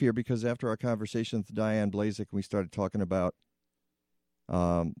stuff here because after our conversation with Diane Blazek, we started talking about.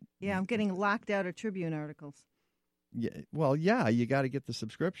 Yeah, I'm getting locked out of Tribune articles. Yeah, well, yeah, you got to get the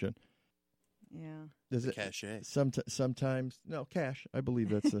subscription. Yeah. Does it cachet? Sometimes no cash. I believe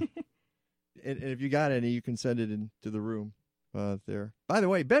that's a. And if you got any, you can send it into the room there. By the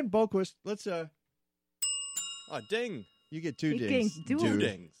way, Ben Boquist, let's... Oh, ding. You get 2 He dings. can do Two it.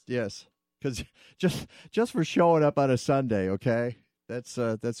 dings. Yes, because just for showing up on a Sunday, okay?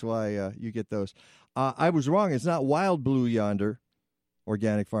 That's why you get those. I was wrong. It's not Wild Blue Yonder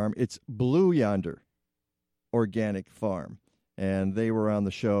Organic Farm. It's Blue Yonder Organic Farm. And they were on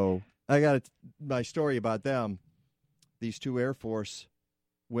the show. I got my story about them. These 2 Air Force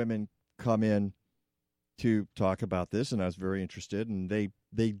women come in to talk about this, and I was very interested. And they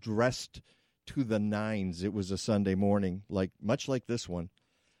dressed to the nines. It was a Sunday morning, much like this one.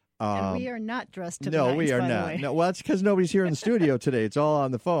 And we are not dressed to the no, nines, we are by the not. way. No, well, it's because nobody's here in the studio today. It's all on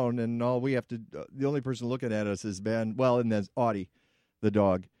the phone, and all we have to. The only person looking at us is Ben. Well, and then Audie, the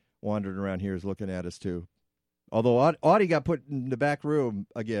dog, wandering around here is looking at us too. Although Audie got put in the back room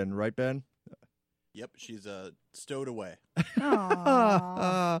again, right, Ben? Yep, she's stowed away.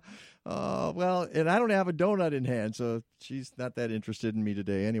 Aww. Well, and I don't have a donut in hand, so she's not that interested in me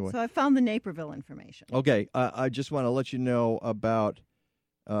today anyway. So I found the Naperville information. Okay, I just want to let you know about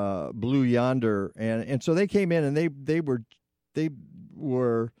Blue Yonder, and so they came in and they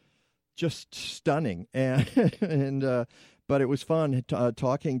were just stunning, and but it was fun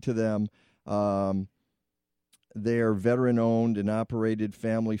talking to them. They're veteran-owned and operated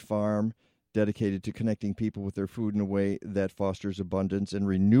family farm dedicated to connecting people with their food in a way that fosters abundance and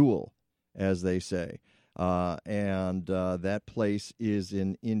renewal, as they say. And that place is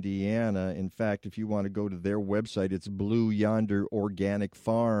in Indiana. In fact, if you want to go to their website, it's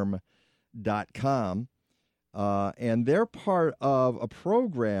blueyonderorganicfarm.com. And they're part of a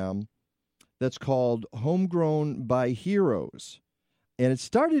program that's called Homegrown by Heroes. And it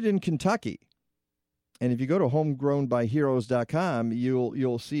started in Kentucky. And if you go to homegrownbyheroes.com,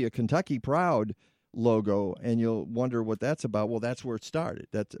 you'll see a Kentucky Proud logo, and you'll wonder what that's about. Well, that's where it started.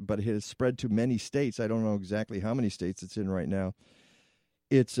 But it has spread to many states. I don't know exactly how many states it's in right now.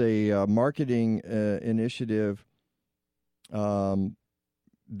 It's a marketing initiative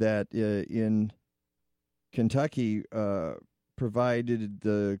that in Kentucky provided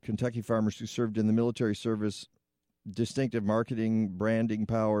the Kentucky farmers who served in the military service distinctive marketing, branding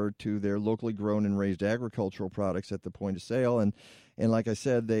power to their locally grown and raised agricultural products at the point of sale. And like I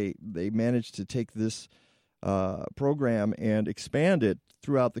said, they managed to take this program and expand it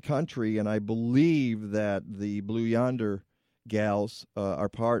throughout the country. And I believe that the Blue Yonder gals are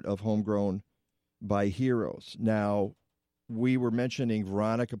part of Homegrown by Heroes. Now, we were mentioning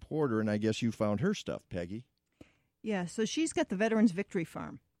Veronica Porter, and I guess you found her stuff, Peggy. Yeah, so she's got the Veterans Victory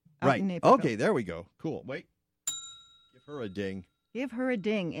Farm out Right. in Naperville. Okay, there we go. Cool. Wait. Give her a ding. Give her a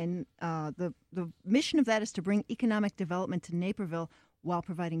ding. And the mission of that is to bring economic development to Naperville while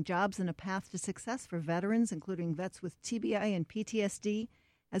providing jobs and a path to success for veterans, including vets with TBI and PTSD,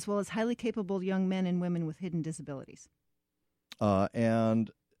 as well as highly capable young men and women with hidden disabilities.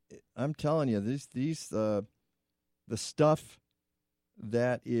 And I'm telling you, the stuff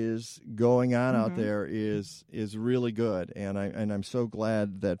that is going on out there is really good, and I'm so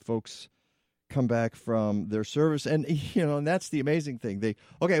glad that folks come back from their service, and and that's the amazing thing.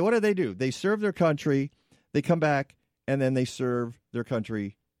 What do? They serve their country, they come back, and then they serve their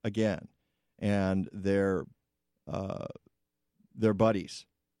country again, and their buddies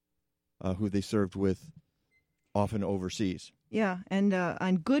who they served with often overseas. Yeah, and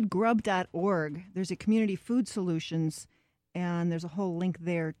on goodgrub.org, there's a community food solutions, and there's a whole link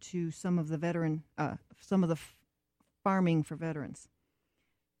there to some of the farming for veterans.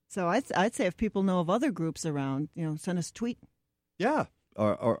 So I'd say if people know of other groups around, send us a tweet. Yeah,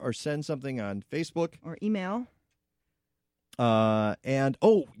 or send something on Facebook. Or email. And,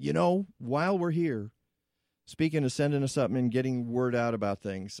 while we're here, speaking of sending us something and getting word out about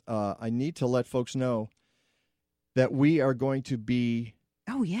things, I need to let folks know that we are going to be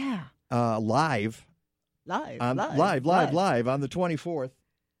live on the 24th.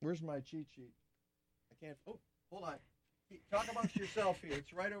 Where's my cheat sheet? I can't. Oh, hold on. Talk amongst yourself here.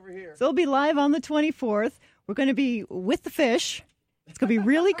 It's right over here. So it'll be live on the 24th. We're going to be with the fish. It's going to be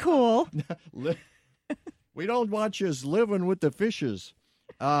really cool. We don't want you living with the fishes.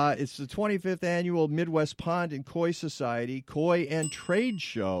 It's the 25th annual Midwest Pond and Koi Society Koi and Trade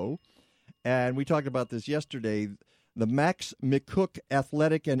Show. And we talked about this yesterday, the Max McCook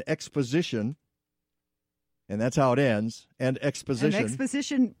Athletic and Exposition. And that's how it ends. And exposition. And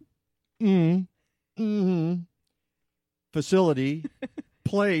exposition. Facility.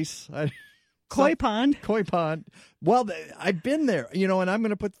 Place. Koi pond. Well, I've been there, and I'm going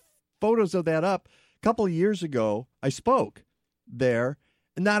to put photos of that up. A couple of years ago, I spoke there,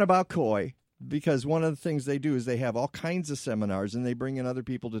 not about koi, because one of the things they do is they have all kinds of seminars, and they bring in other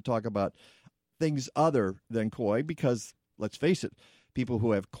people to talk about things other than koi because, let's face it, people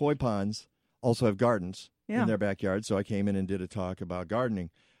who have koi ponds also have gardens in their backyard. So I came in and did a talk about gardening.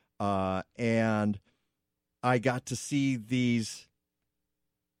 And I got to see these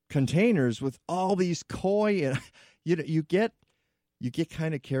containers with all these koi. And you get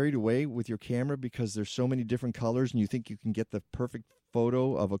kind of carried away with your camera because there's so many different colors and you think you can get the perfect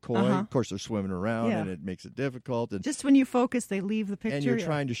photo of a koi. Of course, they're swimming around and it makes it difficult. And just when you focus, they leave the picture. And you're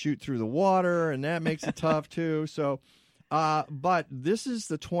trying to shoot through the water, and that makes it tough too. So, but this is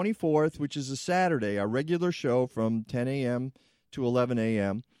the 24th, which is a Saturday. Our regular show from 10 a.m. to 11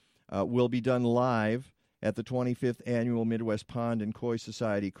 a.m. Will be done live at the 25th Annual Midwest Pond and Koi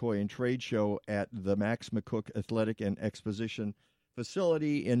Society Koi and Trade Show at the Max McCook Athletic and Exposition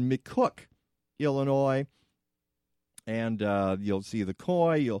Facility in McCook, Illinois. And you'll see the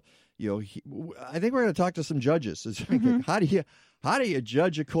koi. I think we're going to talk to some judges. How do you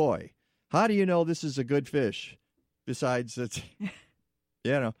judge a koi? How do you know this is a good fish? Besides, it's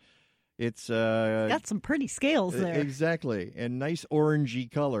it's got some pretty scales there. Exactly, and nice orangey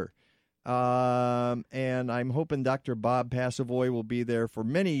color. And I'm hoping Dr. Bob Passavoy will be there for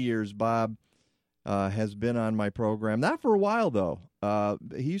many years. Bob has been on my program, not for a while though.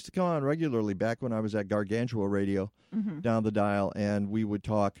 He used to come on regularly back when I was at Gargantua Radio down the dial, and we would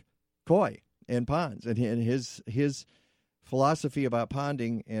talk koi and ponds. And his philosophy about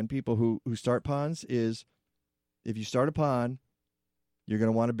ponding and people who start ponds is, if you start a pond, you're going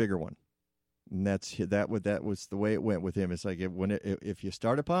to want a bigger one. And that was the way it went with him. It's like if you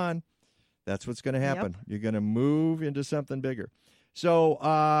start a pond, that's what's going to happen. Yep. You're going to move into something bigger. So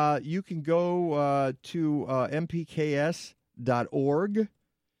you can go to mpks.org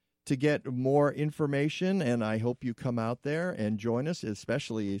to get more information, and I hope you come out there and join us,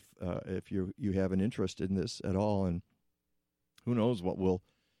 especially if you have an interest in this at all. And who knows what we'll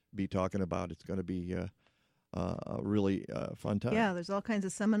be talking about. It's going to be a really fun time. Yeah, there's all kinds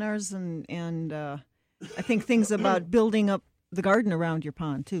of seminars and I think things about building up the garden around your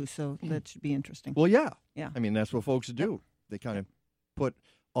pond, too, so that should be interesting. Well, yeah. Yeah. I mean, that's what folks do. Yep. They kind of put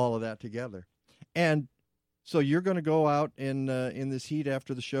all of that together. And so you're going to go out in this heat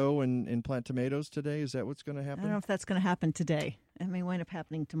after the show and plant tomatoes today? Is that what's going to happen? I don't know if that's going to happen today. It may wind up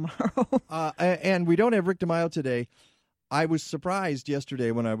happening tomorrow. And we don't have Rick DeMaio today. I was surprised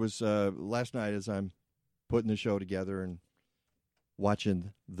yesterday when I was, last night as I'm putting the show together and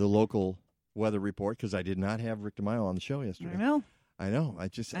watching the local weather report, because I did not have Rick DeMaio on the show yesterday. I know.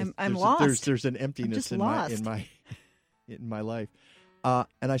 I'm lost. There's an emptiness in my life.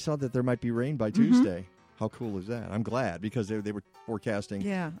 And I saw that there might be rain by Tuesday. How cool is that? I'm glad, because they were forecasting.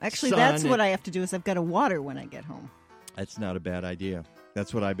 Yeah, actually, that's what I have to do is I've got to water when I get home. That's not a bad idea.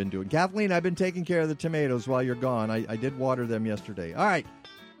 That's what I've been doing. Kathleen, I've been taking care of the tomatoes while you're gone. I did water them yesterday. All right,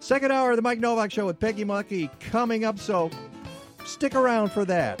 second hour of the Mike Novak Show with Peggy Mucky coming up, so stick around for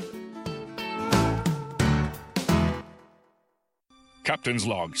that. Captain's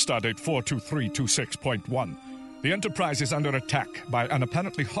log, stardate 42326.1. The Enterprise is under attack by an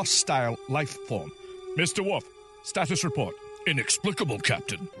apparently hostile life form. Mr. Worf, status report. Inexplicable,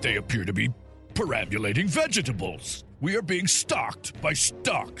 Captain. They appear to be perambulating vegetables. We are being stalked by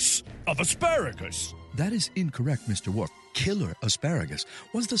stalks of asparagus. That is incorrect, Mr. Worf. Killer asparagus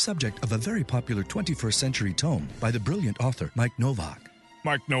was the subject of a very popular 21st century tome by the brilliant author Mike Novak.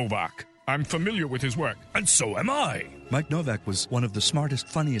 Mike Novak. I'm familiar with his work, and so am I. Mike Novak was one of the smartest,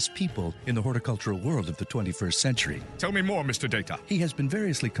 funniest people in the horticultural world of the 21st century. Tell me more, Mr. Data. He has been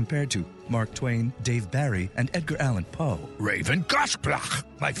variously compared to Mark Twain, Dave Barry, and Edgar Allan Poe. Raven Gosblach,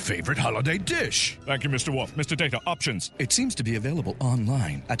 my favorite holiday dish. Thank you, Mr. Wolf. Mr. Data, options. It seems to be available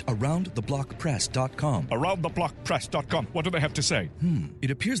online at AroundTheBlockPress.com. AroundTheBlockPress.com. What do they have to say?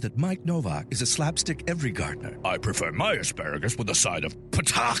 It appears that Mike Novak is a slapstick every gardener. I prefer my asparagus with a side of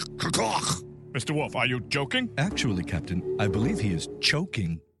patach. Mr. Wolf, are you joking? Actually, Captain, I believe he is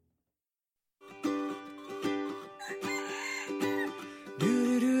choking.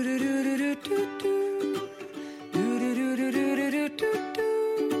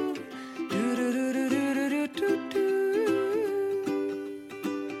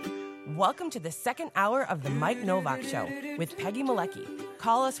 Welcome to the second hour of the Mike Novak Show with Peggy Malecki.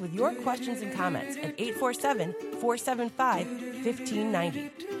 Call us with your questions and comments at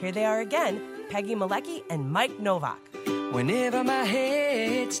 847-475-1590. Here they are again, Peggy Malecki and Mike Novak. Whenever my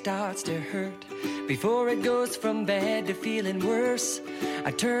head starts to hurt, before it goes from bad to feeling worse,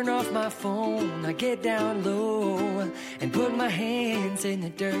 I turn off my phone, I get down low, and put my hands in the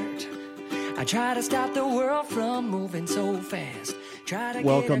dirt. I try to stop the world from moving so fast.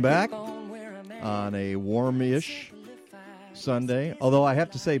 Welcome back on a warm-ish Sunday. Although I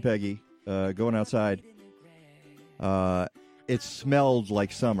have to say, Peggy, going outside, it smelled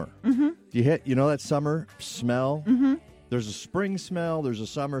like summer. Mm-hmm. You know that summer smell? Mm-hmm. There's a spring smell. There's a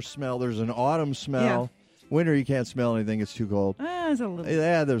summer smell. There's an autumn smell. Yeah. Winter, you can't smell anything. It's too cold. There's a little.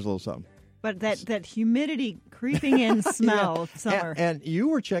 Yeah, there's a little something. But that humidity creeping in smell of summer. And you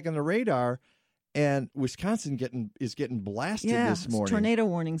were checking the radar, and Wisconsin is getting blasted this morning. Tornado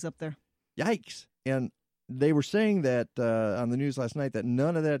warnings up there. Yikes. And they were saying that on the news last night that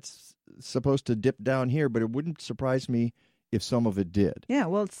none of that's supposed to dip down here, but it wouldn't surprise me if some of it did. Yeah,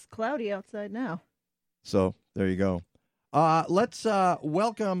 well, it's cloudy outside now. So there you go. Let's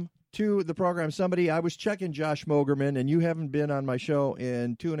welcome to the program somebody. I was checking Josh Mogerman, and you haven't been on my show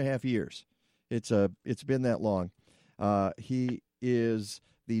in 2.5 years. It's been that long. He is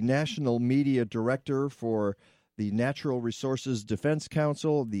the National Media Director for the Natural Resources Defense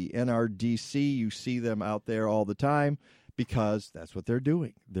Council, the NRDC. You see them out there all the time because that's what they're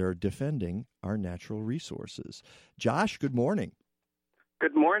doing. They're defending our natural resources. Josh, good morning.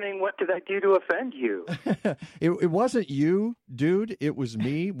 Good morning. What did I do to offend you? It wasn't you, dude. It was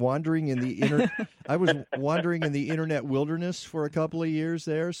me wandering in the I was wandering in the internet wilderness for a couple of years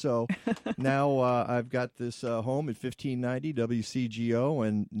there. So now I've got this home at 1590 WCGO,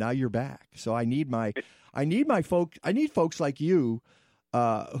 and now you're back. So I need folks like you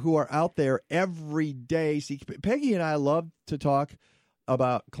who are out there every day. See, Peggy and I love to talk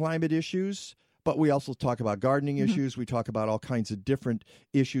about climate issues. But we also talk about gardening issues. We talk about all kinds of different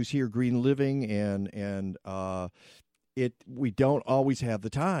issues here, green living, and we don't always have the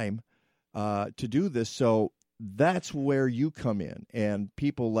time to do this. So that's where you come in, and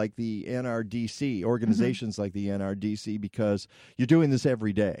people like the NRDC, organizations like the NRDC, because you're doing this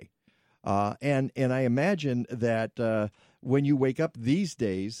every day. And I imagine that when you wake up these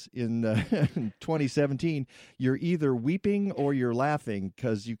days in 2017, you're either weeping or you're laughing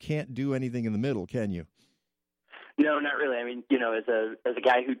because you can't do anything in the middle, can you? No, not really. I mean, as a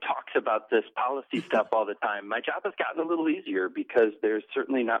guy who talks about this policy stuff all the time, my job has gotten a little easier because there's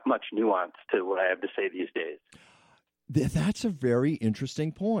certainly not much nuance to what I have to say these days. That's a very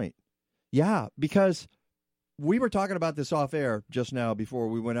interesting point. Yeah, because we were talking about this off air just now before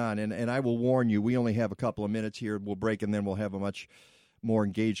we went on, and I will warn you, we only have a couple of minutes here. We'll break, and then we'll have a much more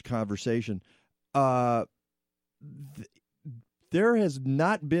engaged conversation. There has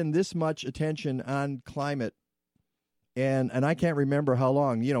not been this much attention on climate, and I can't remember how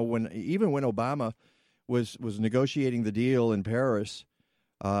long. When Obama was negotiating the deal in Paris,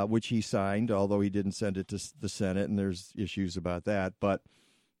 which he signed, although he didn't send it to the Senate, and there's issues about that, but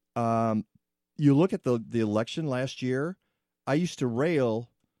you look at the election last year, I used to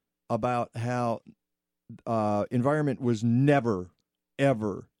rail about how environment was never,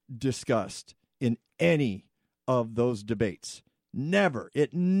 ever discussed in any of those debates. Never.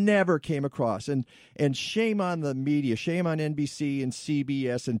 It never came across. And shame on the media, shame on NBC and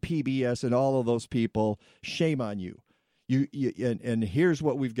CBS and PBS and all of those people. Shame on you. And here's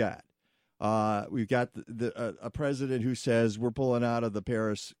what we've got. We've got a president who says we're pulling out of the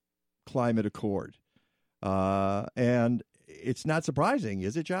Paris Climate Accord. And it's not surprising,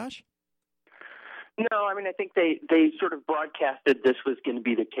 is it, Josh? No, I mean, I think they sort of broadcasted this was going to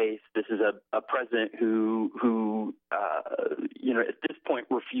be the case. This is a president who at this point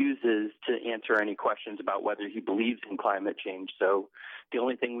refuses to answer any questions about whether he believes in climate change. So the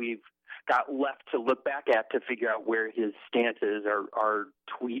only thing we've got left to look back at to figure out where his stance is are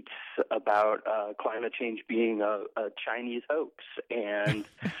tweets about climate change being a Chinese hoax. And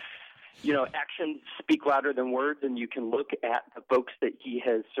actions speak louder than words, and you can look at the folks that he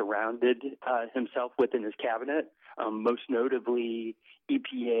has surrounded himself with in his cabinet, most notably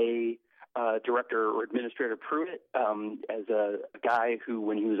EPA Director or Administrator Pruitt, as a guy who,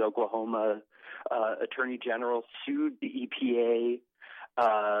 when he was Oklahoma Attorney General, sued the EPA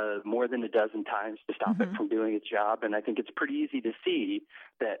more than a dozen times to stop it from doing its job. And I think it's pretty easy to see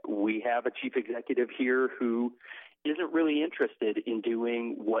that we have a chief executive here who isn't really interested in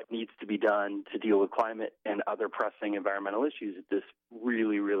doing what needs to be done to deal with climate and other pressing environmental issues at this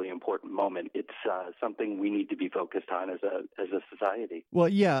really, really important moment. It's something we need to be focused on as a society. Well,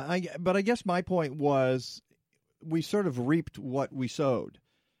 yeah, but I guess my point was we sort of reaped what we sowed,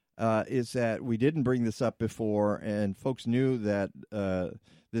 is that we didn't bring this up before, and folks knew that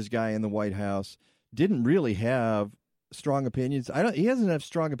this guy in the White House didn't really have strong opinions. He doesn't have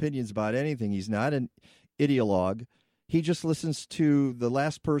strong opinions about anything. He's not an ideologue. He just listens to the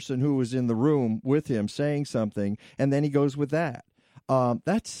last person who was in the room with him saying something, and then he goes with that.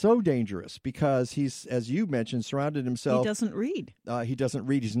 That's so dangerous because he's, as you mentioned, surrounded himself. He doesn't read. He doesn't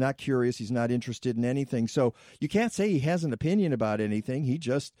read. He's not curious. He's not interested in anything. So you can't say he has an opinion about anything. He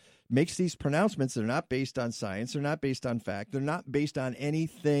just makes these pronouncements that are not based on science. They're not based on fact. They're not based on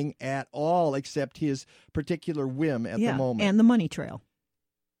anything at all except his particular whim at the moment. And the money trail.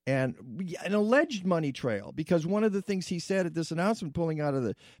 And an alleged money trail, because one of the things he said at this announcement pulling out of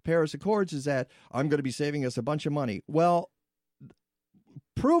the Paris Accords is that I'm going to be saving us a bunch of money. Well,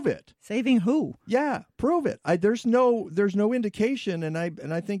 prove it. Saving who? Yeah, prove it. There's no indication, and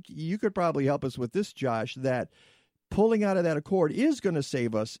I think you could probably help us with this, Josh, that pulling out of that accord is going to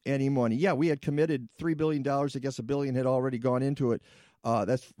save us any money. Yeah, we had committed $3 billion. I guess $1 billion had already gone into it.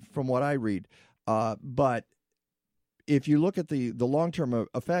 That's from what I read. But if you look at the long-term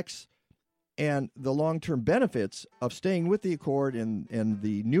effects and the long-term benefits of staying with the accord and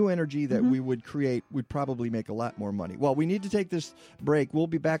the new energy that we would create, we'd probably make a lot more money. Well, we need to take this break. We'll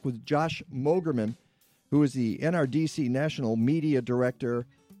be back with Josh Mogerman, who is the NRDC National Media Director.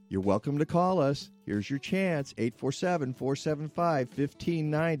 You're welcome to call us. Here's your chance,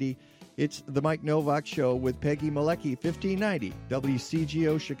 847-475-1590. It's the Mike Novak Show with Peggy Malecki, 1590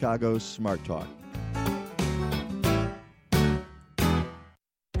 WCGO Chicago's Smart Talk.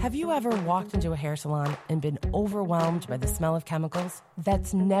 Have you ever walked into a hair salon and been overwhelmed by the smell of chemicals?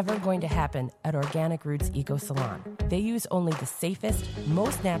 That's never going to happen at Organic Roots Eco Salon. They use only the safest,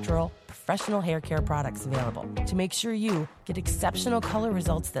 most natural, professional hair care products available to make sure you get exceptional color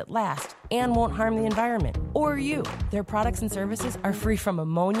results that last and won't harm the environment or you. Their products and services are free from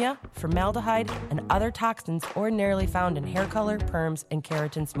ammonia, formaldehyde, and other toxins ordinarily found in hair color, perms, and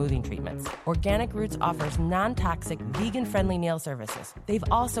keratin smoothing treatments. Organic Roots offers non-toxic, vegan-friendly nail services. They've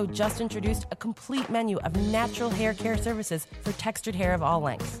also just introduced a complete menu of natural hair care services for textured hair of all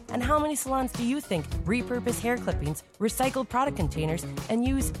lengths. And how many salons do you think repurpose hair clippings, recycled product containers, and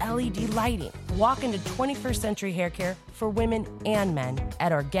use LED lighting? Walk into 21st century hair care for women and men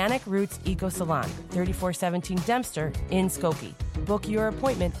at Organic Roots Eco Salon, 3417 Dempster in Skokie. Book your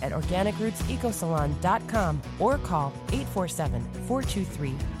appointment at organicrootsecosalon.com or call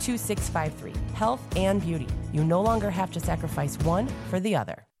 847-423-2653. Health and beauty. You no longer have to sacrifice one for the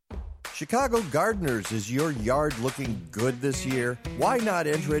other. Chicago Gardeners, is your yard looking good this year? Why not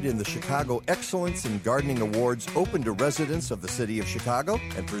enter it in the Chicago Excellence in Gardening Awards, open to residents of the city of Chicago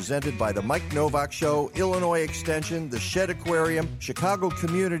and presented by the Mike Novak Show, Illinois Extension, the Shed Aquarium, Chicago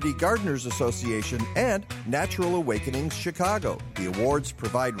Community Gardeners Association, and Natural Awakenings Chicago. The awards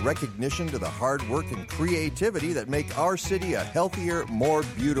provide recognition to the hard work and creativity that make our city a healthier, more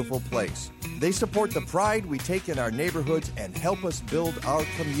beautiful place. They support the pride we take in our neighborhoods and help us build our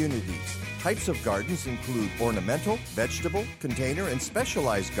communities. Types of gardens include ornamental, vegetable, container, and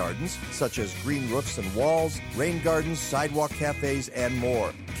specialized gardens such as green roofs and walls, rain gardens, sidewalk cafes, and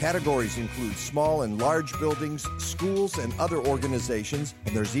more. Categories include small and large buildings, schools, and other organizations,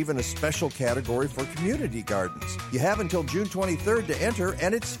 and there's even a special category for community gardens. You have until June 23rd to enter,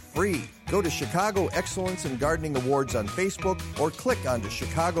 and it's free. Go to Chicago Excellence in Gardening Awards on Facebook or click onto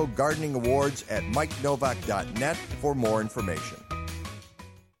Chicago Gardening Awards at MikeNovak.net for more information.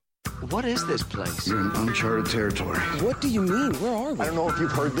 What is this place? You're in uncharted territory. What do you mean? Where are we? I don't know if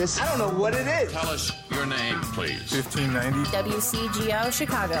you've heard this. I don't know what it is. Tell us your name, please. 1590 WCGO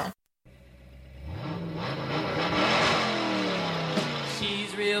Chicago.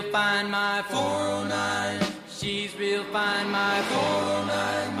 She's real fine, my 409. She's real fine, my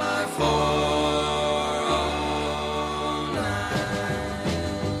 409, my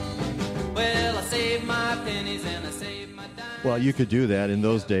 409. Well, I saved my pennies and I saved my dimes. Well, you could do that in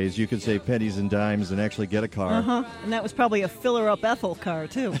those days. You could save pennies and dimes and actually get a car. And that was probably a filler-up Ethel car,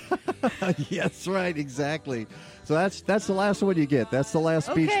 too. Yes, right, exactly. So that's the last one you get. That's the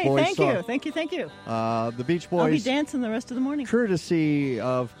last Beach Boys song. Thank you. The Beach Boys. I'll be dancing the rest of the morning. Courtesy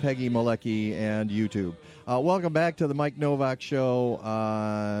of Peggy Malecki and YouTube. Welcome back to the Mike Novak Show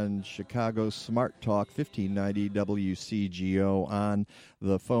on Chicago Smart Talk, 1590 WCGO. On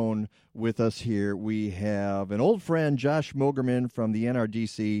the phone with us here, we have an old friend, Josh Mogerman from the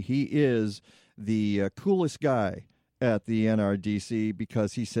NRDC. He is the coolest guy at the NRDC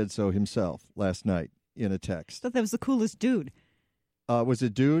because he said so himself last night in a text. I thought that was the coolest dude. Was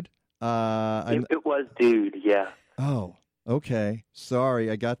it dude? It was dude, yeah. Oh, okay.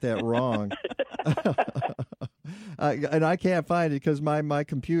 Sorry, I got that wrong. And I can't find it because my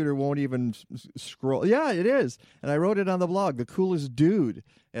computer won't even scroll. Yeah, it is. And I wrote it on the blog, the coolest dude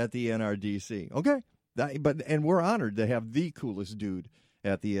at the NRDC. Okay. And we're honored to have the coolest dude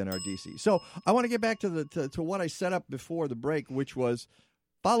at the NRDC. So I want to get back to what I set up before the break, which was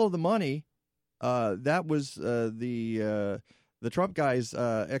follow the money. That was the Trump guy's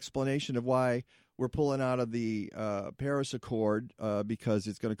explanation of why we're pulling out of the Paris Accord because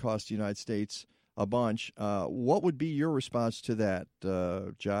it's going to cost the United States a bunch. What would be your response to that,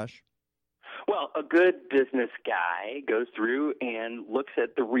 Josh? Well, a good business guy goes through and looks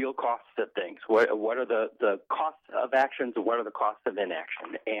at the real costs of things. What are the costs of actions and what are the costs of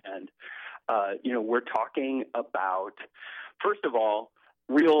inaction? And, we're talking about, first of all,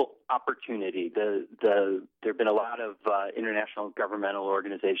 real opportunity. There have been a lot of international governmental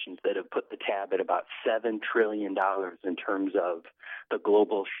organizations that have put the tab at about $7 trillion in terms of the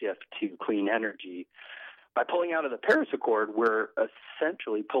global shift to clean energy. By pulling out of the Paris Accord, we're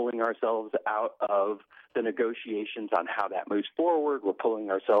essentially pulling ourselves out of the negotiations on how that moves forward. We're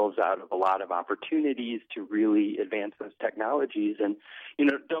pulling ourselves out of a lot of opportunities to really advance those technologies. And,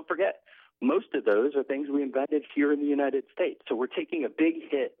 don't forget, most of those are things we invented here in the United States. So we're taking a big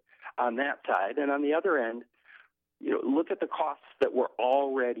hit on that side. And on the other end, look at the costs that we're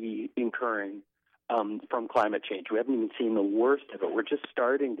already incurring from climate change. We haven't even seen the worst of it. We're just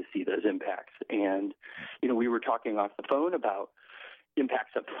starting to see those impacts. And, we were talking off the phone about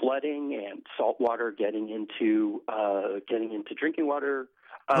impacts of flooding and salt water getting into drinking water.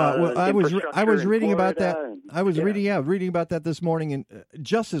 I was reading about that. Reading about that this morning, and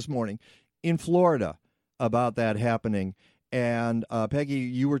just this morning in Florida about that happening. And Peggy,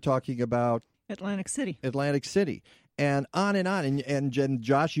 you were talking about Atlantic City. And on and on. And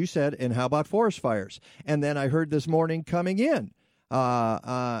Josh, you said, and how about forest fires? And then I heard this morning coming in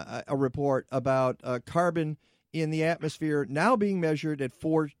a report about carbon in the atmosphere now being measured at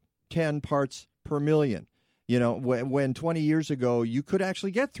 410 parts per million. When 20 years ago you could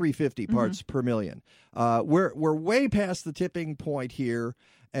actually get 350 parts per million. We're way past the tipping point here.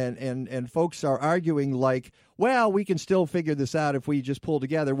 And folks are arguing like, well, we can still figure this out if we just pull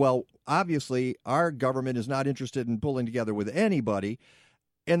together. Well, obviously, our government is not interested in pulling together with anybody,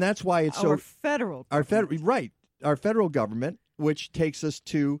 and that's why it's our federal government, which takes us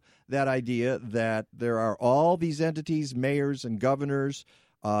to that idea that there are all these entities, mayors and governors,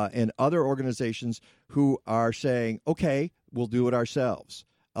 and other organizations who are saying, okay, we'll do it ourselves.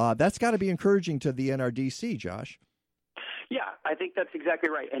 That's got to be encouraging to the NRDC, Josh. Yeah, I think that's exactly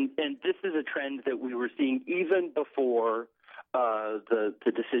right. And this is a trend that we were seeing even before the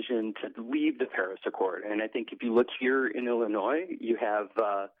decision to leave the Paris Accord. And I think if you look here in Illinois, you have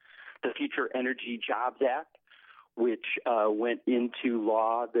the Future Energy Jobs Act, which went into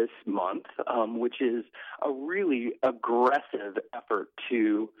law this month, which is a really aggressive effort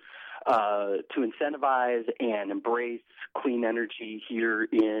to incentivize and embrace clean energy here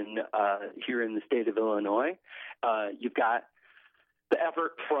in the state of Illinois. You've got the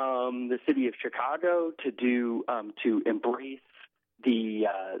effort from the city of Chicago to embrace the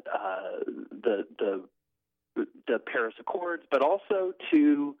Paris Accords, but also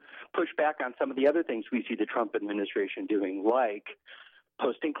to push back on some of the other things we see the Trump administration doing, like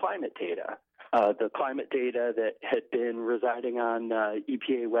posting climate data. The climate data that had been residing on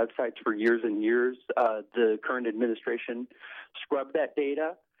EPA websites for years and years, the current administration scrubbed that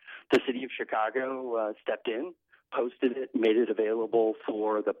data. The city of Chicago stepped in, posted it, made it available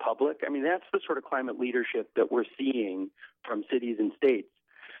for the public. I mean, that's the sort of climate leadership that we're seeing from cities and states.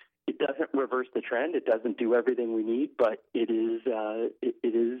 It doesn't reverse the trend. It doesn't do everything we need, but it's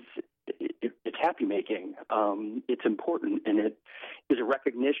happy making. It's important, and it is a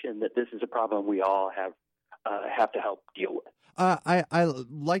recognition that this is a problem we all have to help deal with. I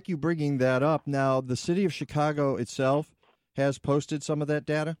like you bringing that up. Now, the city of Chicago itself has posted some of that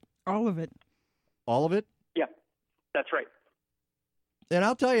data. All of it. All of it? Yeah, that's right. And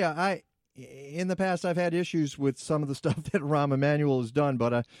I'll tell you, in the past, I've had issues with some of the stuff that Rahm Emanuel has done,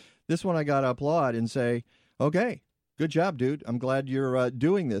 but this one I got to applaud and say, okay, good job, dude. I'm glad you're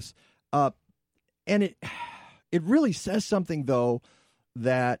doing this. And it really says something, though,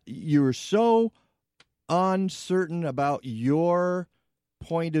 that you're so uncertain about your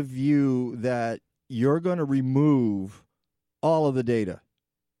point of view that you're going to remove all of the data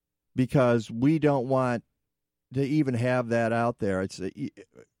because we don't want to even have that out there.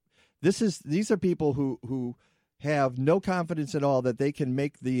 These are people who have no confidence at all that they can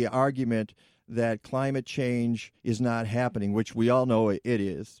make the argument that climate change is not happening, which we all know it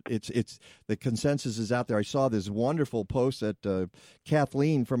is. It's the consensus is out there. I saw this wonderful post that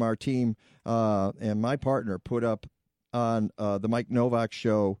Kathleen from our team and my partner put up on the Mike Novak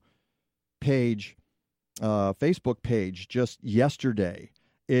Show page, Facebook page, just yesterday.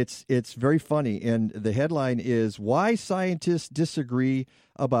 It's very funny, and the headline is "Why Scientists Disagree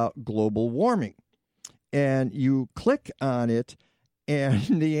About Global Warming," and you click on it,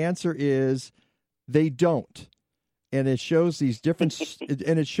 and the answer is they don't. and it shows these different,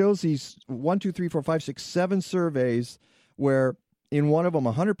 and it shows these 1, 2, 3, 4, 5, 6, 7 surveys where in one of them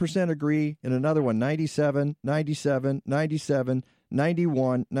 100% agree, in another one 97, 97, 97,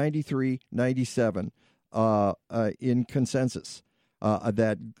 91, 93, 97 in consensus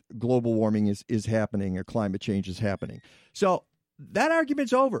that global warming is happening or climate change is happening. So that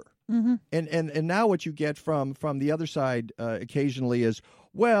argument's over. Mm-hmm. And now what you get from the other side occasionally is,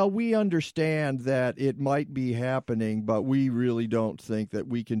 well, we understand that it might be happening, but we really don't think that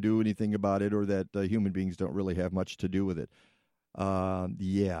we can do anything about it, or that human beings don't really have much to do with it.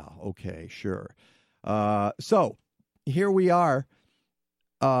 Yeah, okay, sure. So here we are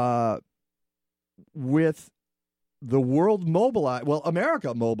with the world mobilized. Well,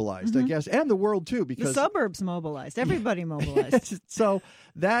 America mobilized, I guess, and the world too, because the suburbs mobilized. Everybody mobilized. So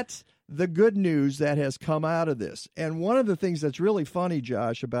that's the good news that has come out of this. And one of the things that's really funny,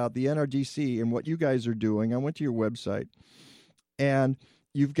 Josh, about the NRDC and what you guys are doing, I went to your website, and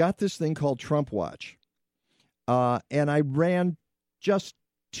you've got this thing called Trump Watch. And I ran just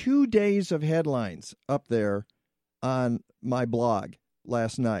 2 days of headlines up there on my blog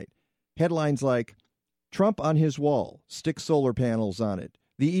last night. Headlines like, Trump on his wall, stick solar panels on it.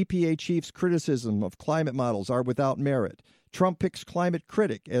 The EPA chief's criticism of climate models are without merit. Trump picks climate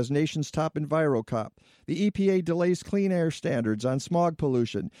critic as nation's top enviro-cop. The EPA delays clean air standards on smog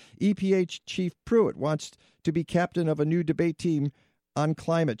pollution. EPA Chief Pruitt wants to be captain of a new debate team on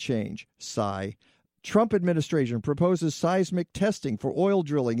climate change. Sigh. Trump administration proposes seismic testing for oil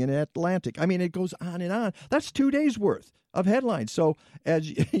drilling in Atlantic. I mean, it goes on and on. That's 2 days worth of headlines. So as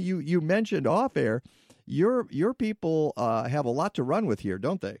you mentioned off air, your people have a lot to run with here,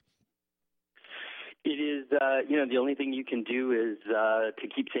 don't they? It is, the only thing you can do is to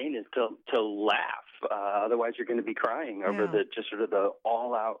keep saying is to laugh. Otherwise, you're going to be crying over the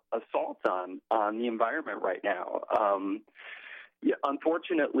all-out assault on the environment right now.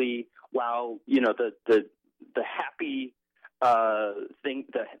 Unfortunately, while the happy thing,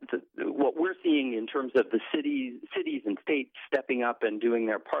 what we're seeing in terms of the cities and states stepping up and doing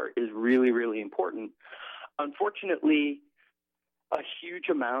their part is really, really important. Unfortunately, a huge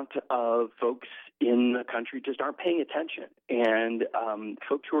amount of folks in the country just aren't paying attention, and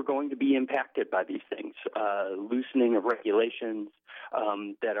folks who are going to be impacted by these things, loosening of regulations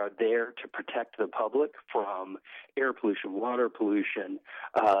that are there to protect the public from air pollution, water pollution,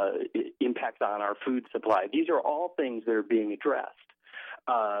 impacts on our food supply. These are all things that are being addressed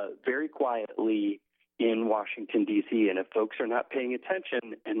very quietly in Washington, D.C., and if folks are not paying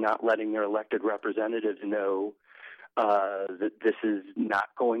attention and not letting their elected representatives know that this is not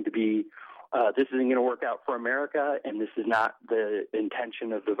going to be, this isn't going to work out for America, and this is not the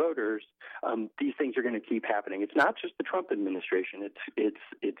intention of the voters, these things are going to keep happening. It's not just the Trump administration;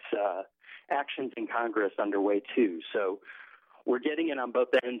 it's actions in Congress underway too. So we're getting it on both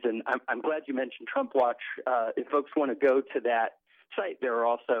ends, and I'm glad you mentioned Trump Watch. If folks want to go to that site, there are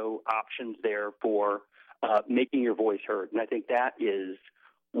also options there for making your voice heard, and I think that is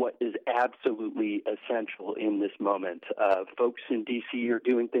what is absolutely essential in this moment. Folks in D.C. are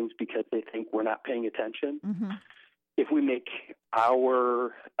doing things because they think we're not paying attention. Mm-hmm. If we make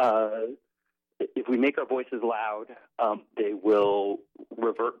our voices loud, they will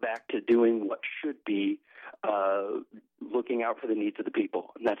revert back to doing what should be looking out for the needs of the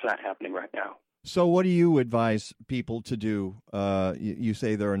people, and that's not happening right now. So what do you advise people to do? You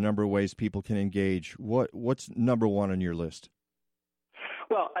say there are a number of ways people can engage. What's number one on your list?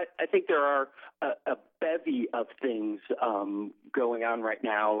 Well, I think there are a bevy of things going on right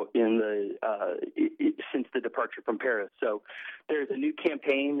now since the departure from Paris. So there's a new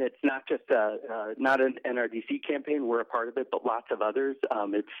campaign that's not just not an NRDC campaign. We're a part of it, but lots of others.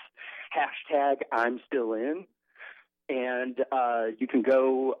 It's #I'mStillIn. And you can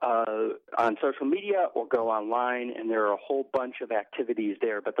go on social media or go online, and there are a whole bunch of activities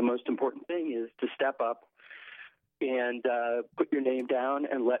there. But the most important thing is to step up and put your name down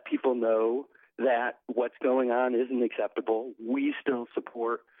and let people know that what's going on isn't acceptable. We still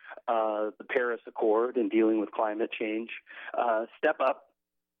support the Paris Accord and dealing with climate change. Step up,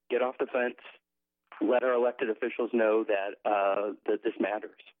 get off the fence, let our elected officials know that this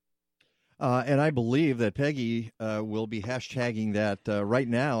matters. And I believe that Peggy will be hashtagging that right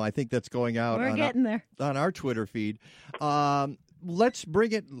now. I think that's going out on our Twitter feed. Let's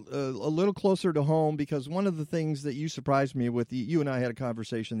bring it a little closer to home, because one of the things that you surprised me with, you and I had a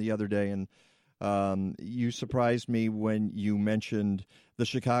conversation the other day, and you surprised me when you mentioned the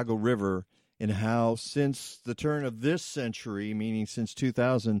Chicago River and how since the turn of this century, meaning since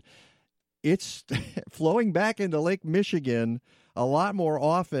 2000, it's flowing back into Lake Michigan a lot more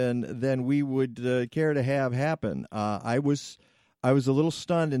often than we would care to have happen. I was a little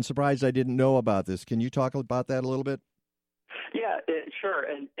stunned and surprised I didn't know about this. Can you talk about that a little bit? Yeah, sure.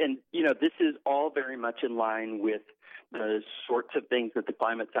 And this is all very much in line with the sorts of things that the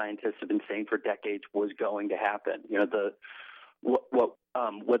climate scientists have been saying for decades was going to happen.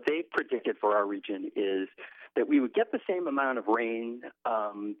 What they've predicted for our region is that we would get the same amount of rain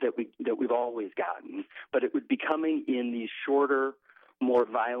that we've always gotten, but it would be coming in these shorter, more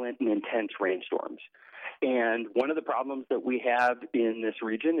violent and intense rainstorms. And one of the problems that we have in this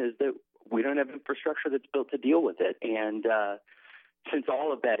region is that we don't have infrastructure that's built to deal with it. And since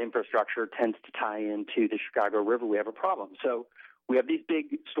all of that infrastructure tends to tie into the Chicago River, we have a problem. So we have these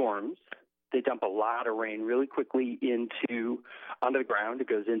big storms. They dump a lot of rain really quickly onto the ground. It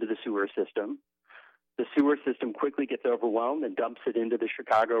goes into the sewer system. The sewer system quickly gets overwhelmed and dumps it into the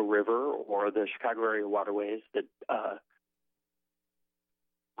Chicago River or the Chicago area waterways,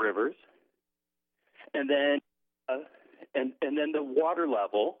 rivers. And then and then the water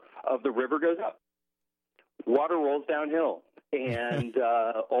level of the river goes up. Water rolls downhill, and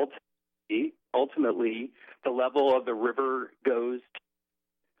ultimately the level of the river goes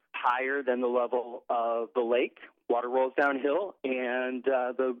higher than the level of the lake. Water rolls downhill, and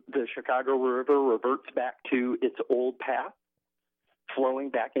the Chicago River reverts back to its old path, flowing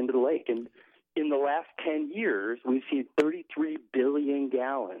back into the lake. And in the last 10 years, we've seen 33 billion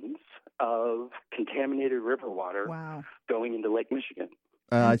gallons of contaminated river water going into Lake Michigan.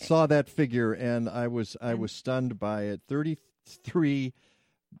 I saw that figure, and I was stunned by it. 33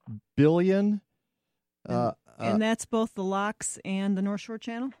 billion. And that's both the locks and the North Shore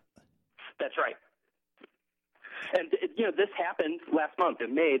Channel? That's right. And, this happened last month.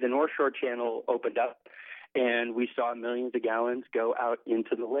 In May, the North Shore Channel opened up, and we saw millions of gallons go out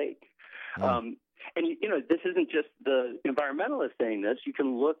into the lake. And, this isn't just the environmentalists saying this. You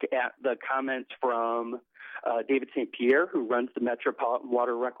can look at the comments from David St. Pierre, who runs the Metropolitan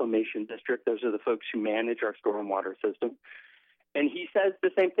Water Reclamation District. Those are the folks who manage our stormwater system. And he says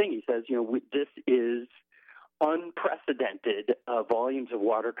the same thing. He says, this is unprecedented volumes of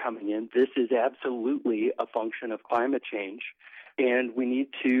water coming in. This is absolutely a function of climate change. And we need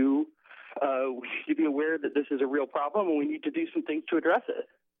to be aware that this is a real problem, and we need to do some things to address it.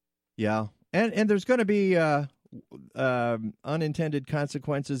 Yeah. And there's going to be unintended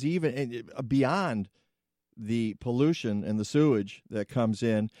consequences even beyond the pollution and the sewage that comes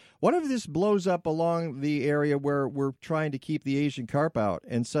in. What if this blows up along the area where we're trying to keep the Asian carp out,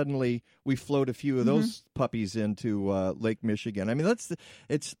 and suddenly we float a few of those puppies into Lake Michigan? I mean,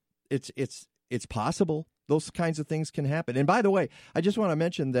 it's possible. Those kinds of things can happen. And by the way, I just want to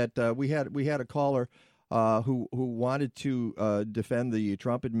mention that we had a caller who wanted to defend the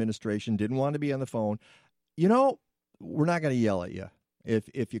Trump administration, didn't want to be on the phone. We're not going to yell at you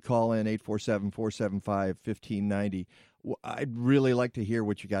if you call in 847-475-1590. I'd really like to hear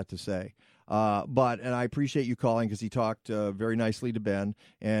what you got to say. And I appreciate you calling because he talked very nicely to Ben,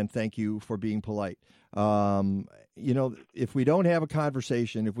 and thank you for being polite. If we don't have a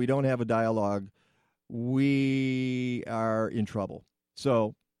conversation, if we don't have a dialogue, we are in trouble.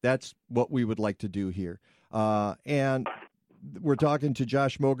 So that's what we would like to do here. And we're talking to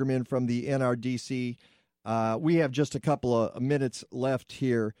Josh Mogerman from the NRDC. We have just a couple of minutes left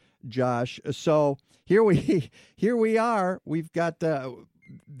here, Josh. So here we are. We've got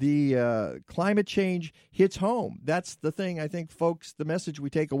the climate change hits home. That's the thing, I think, folks, the message we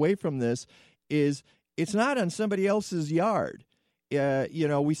take away from this is it's not on somebody else's yard.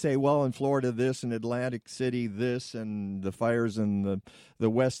 We say, well, in Florida, this, in Atlantic City, this, and the fires in the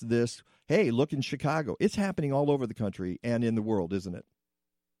West, this. Hey, look in Chicago. It's happening all over the country and in the world, isn't it?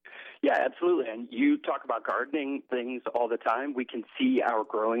 Yeah, absolutely. And you talk about gardening things all the time. We can see our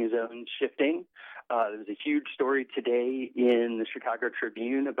growing zone shifting. There was a huge story today in the Chicago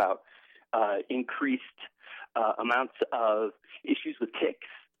Tribune about increased amounts of issues with ticks.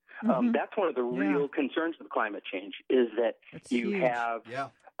 That's one of the real concerns with climate change is that you have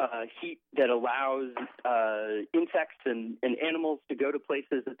heat that allows insects and animals to go to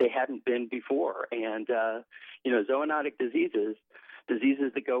places that they hadn't been before. And, zoonotic diseases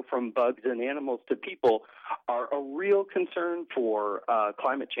that go from bugs and animals to people are a real concern for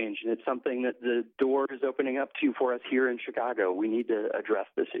climate change. And it's something that the door is opening up to for us here in Chicago. We need to address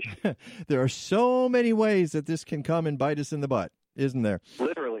this issue. There are so many ways that this can come and bite us in the butt, isn't there?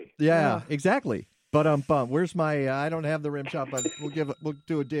 Literally. Yeah, exactly. But where's my? I don't have the rim shot, but we'll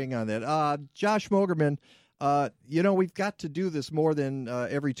do a ding on that. Josh Mogerman, we've got to do this more than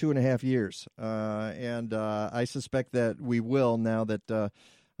every 2.5 years, and I suspect that we will now that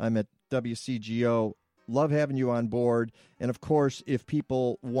I'm at WCGO Love having you on board. And, of course, if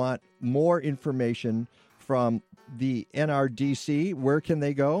people want more information from the NRDC, where can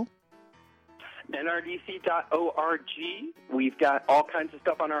they go? NRDC.org. We've got all kinds of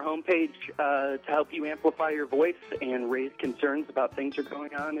stuff on our homepage to help you amplify your voice and raise concerns about things that are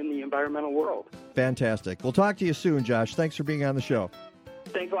going on in the environmental world. Fantastic. We'll talk to you soon, Josh. Thanks for being on the show.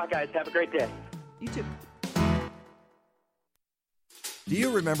 Thanks a lot, guys. Have a great day. You too. Do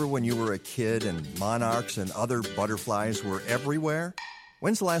you remember when you were a kid and monarchs and other butterflies were everywhere?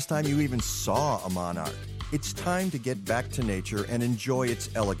 When's the last time you even saw a monarch? It's time to get back to nature and enjoy its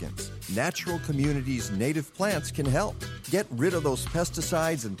elegance. Natural Communities native plants can help. Get rid of those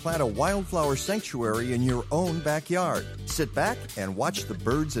pesticides and plant a wildflower sanctuary in your own backyard. Sit back and watch the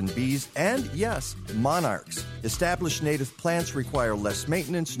birds and bees and, yes, monarchs. Established native plants require less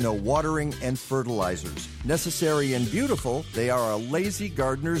maintenance, no watering, and fertilizers. Necessary and beautiful, they are a lazy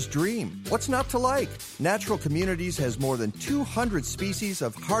gardener's dream. What's not to like? Natural Communities has more than 200 species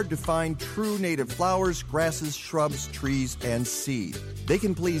of hard-to-find true native flowers, grasses, shrubs, trees, and seed. They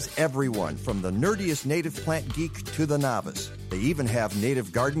can please everyone, from the nerdiest native plant geek to the novice. They even have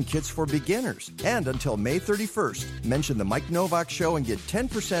native garden kits for beginners. And until May 31st, mention the Mike Novak Show and get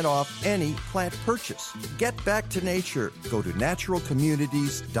 10% off any plant purchase. Get back to nature. Go to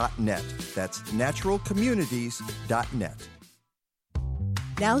naturalcommunities.net. That's naturalcommunities.net.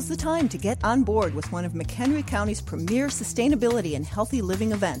 Now's the time to get on board with one of McHenry County's premier sustainability and healthy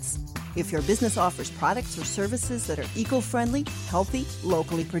living events. If your business offers products or services that are eco-friendly, healthy,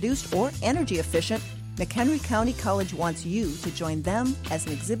 locally produced, or energy efficient, McHenry County College wants you to join them as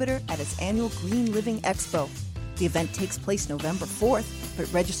an exhibitor at its annual Green Living Expo. The event takes place November 4th,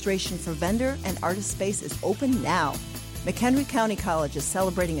 but registration for vendor and artist space is open now. McHenry County College is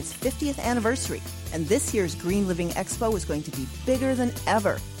celebrating its 50th anniversary, and this year's Green Living Expo is going to be bigger than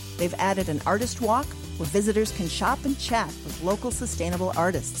ever. They've added an artist walk where visitors can shop and chat with local sustainable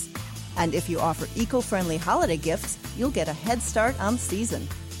artists. And if you offer eco-friendly holiday gifts, you'll get a head start on season.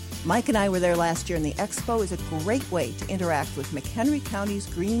 Mike and I were there last year, and the expo is a great way to interact with McHenry County's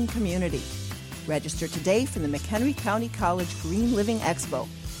green community. Register today for the McHenry County College Green Living Expo.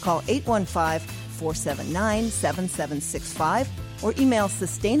 Call 815-479-7765 or email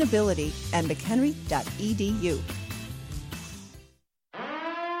sustainability@mchenry.edu.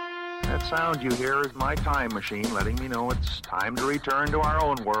 That sound you hear is my time machine letting me know it's time to return to our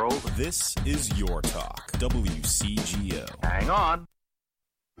own world. This is Your Talk, WCGO. Hang on.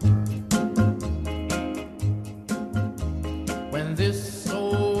 When this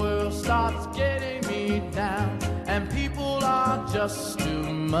old world starts getting me down and people are just too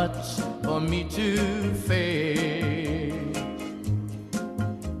much for me to face,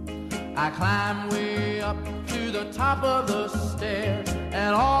 I climb way up to the top of the stairs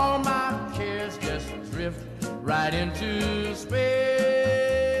and all my cares just drift right into space.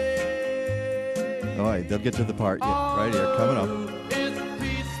 All right, they'll get to the part right here, coming up. It's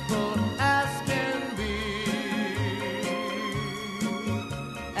peaceful as can be,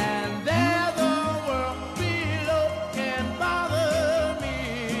 and there the world below can bother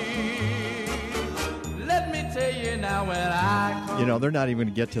me. Let me tell you now when I come. You know, they're not even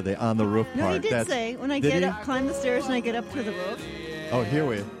going to get to the on the roof part. No, he did say, when I get up, climb the stairs and I get up to the roof. Oh, here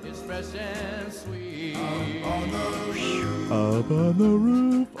we are. It's fresh and sweet. Up on the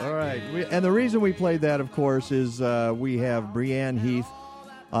roof. All right. And the reason we played that, of course, is we have Breanne Heath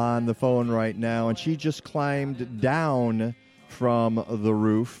on the phone right now, and she just climbed down from the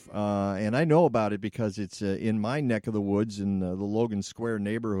roof. And I know about it because it's in my neck of the woods in the Logan Square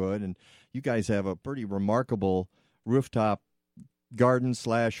neighborhood, and you guys have a pretty remarkable rooftop garden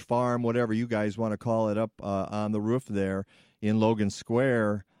 / farm, whatever you guys want to call it, up on the roof there in Logan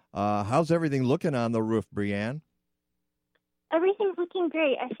Square. How's everything looking on the roof, Breanne? Everything's looking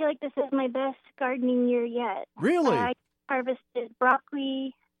great. I feel like this is my best gardening year yet. Really? I harvested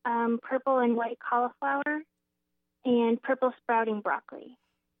broccoli, purple and white cauliflower, and purple sprouting broccoli.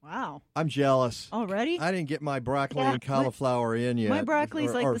 Wow. I'm jealous. Already? I didn't get my broccoli and cauliflower in yet. My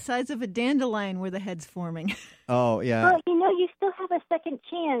broccoli's like the size of a dandelion where the head's forming. Oh, yeah. Well, you know, you still have a second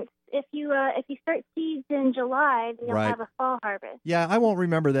chance. If you start seeds in July, then you'll Right. have a fall harvest. Yeah, I won't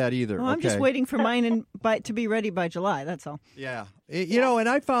remember that either. Well, I'm just waiting for mine to be ready by July, that's all. Yeah. You know, and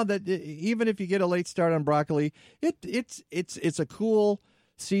I found that even if you get a late start on broccoli, it's a cool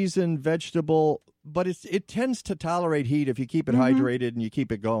season vegetable, but it tends to tolerate heat if you keep it hydrated and you keep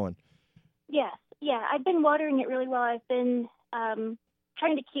it going. Yes. Yeah, I've been watering it really well. I've been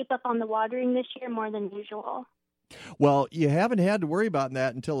trying to keep up on the watering this year more than usual. Well, you haven't had to worry about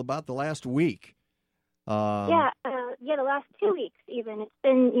that until about the last week. The last 2 weeks even. It's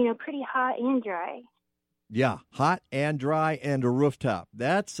been, pretty hot and dry. Yeah, hot and dry and a rooftop.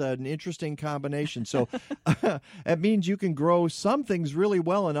 That's an interesting combination. So it means you can grow some things really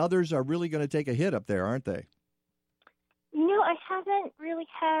well and others are really going to take a hit up there, aren't they? I haven't really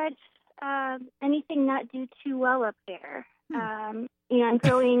had anything not do too well up there. I'm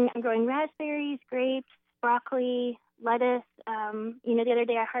growing raspberries, grapes, broccoli, lettuce. The other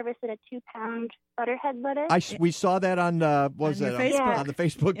day I harvested a 2-pound butterhead lettuce. We saw that on on the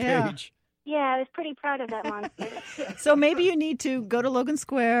Facebook page. Yeah, I was pretty proud of that monster. So maybe you need to go to Logan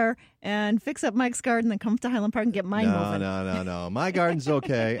Square and fix up Mike's garden, then come to Highland Park and get mine moving. No. My garden's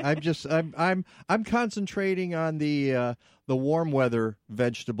okay. I'm concentrating on the warm weather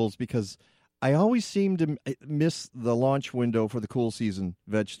vegetables because I always seem to miss the launch window for the cool season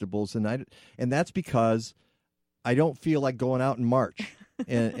vegetables, and that's because I don't feel like going out in March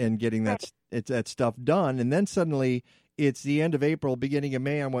and getting that stuff done, and then suddenly it's the end of April, beginning of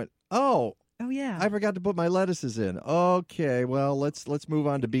May. I went, oh yeah, I forgot to put my lettuces in. Okay, well let's move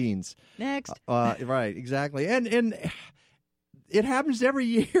on to beans next. Right, exactly, and it happens every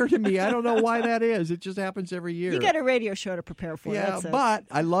year to me. I don't know why that is. It just happens every year. You got a radio show to prepare for. Yeah, but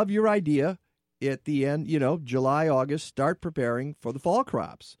I love your idea. At the end, July, August, start preparing for the fall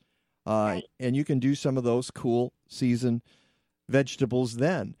crops, and you can do some of those cool season vegetables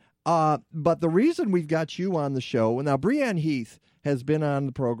then. But the reason we've got you on the show now, Breanne Heath has been on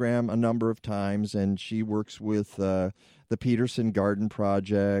the program a number of times, and she works with the Peterson Garden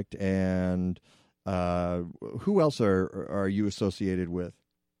Project. And who else are you associated with?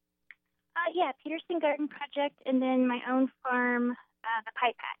 Peterson Garden Project, and then my own farm, the Pie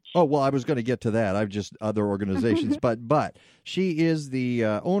Patch. Oh, well, I was going to get to that. I've just other organizations, but she is the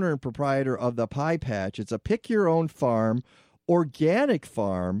owner and proprietor of the Pie Patch. It's a pick-your-own farm, organic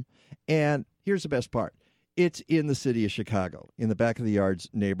farm, and here's the best part. It's in the city of Chicago, in the Back of the Yards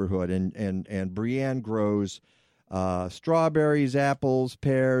neighborhood, and Breanne grows strawberries, apples,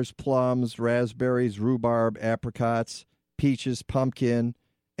 pears, plums, raspberries, rhubarb, apricots, peaches, pumpkin,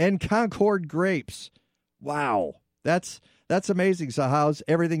 and Concord grapes. Wow, that's amazing. So how's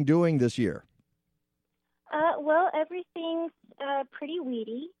everything doing this year? Well, everything's pretty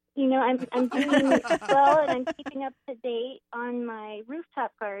weedy. I'm doing well, and I'm keeping up to date on my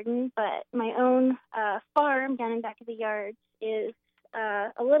rooftop garden, but my own farm down in Back of the Yards is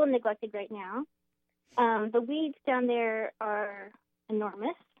a little neglected right now. The weeds down there are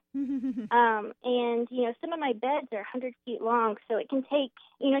enormous. And some of my beds are 100 feet long, so it can take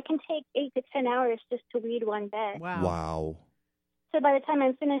 8 to 10 hours just to weed one bed. Wow. So by the time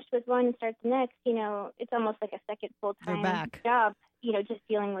I'm finished with one and start the next, it's almost like a second full-time job, just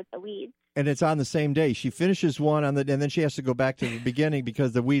dealing with the weeds. And it's on the same day. She finishes one and then she has to go back to the beginning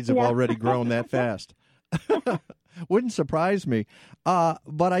because the weeds have already grown that fast. Wouldn't surprise me.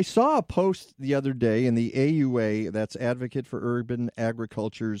 But I saw a post the other day in the AUA, that's Advocate for Urban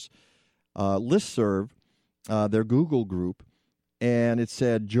Agriculture's listserv, their Google group, and it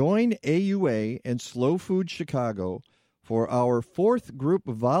said, join AUA and Slow Food Chicago for our 4th group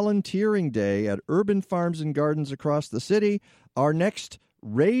volunteering day at urban farms and gardens across the city. Our next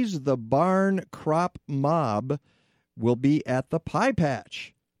Raise the Barn crop mob will be at the Pie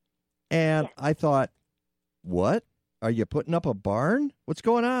Patch. And I thought, what? Are you putting up a barn? What's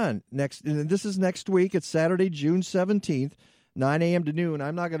going on? This is next week. It's Saturday, June 17th, 9 a.m. to noon.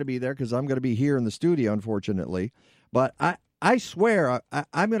 I'm not going to be there because I'm going to be here in the studio, unfortunately. But I swear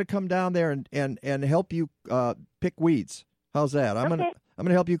I'm going to come down there and help you pick weeds. How's that? I'm going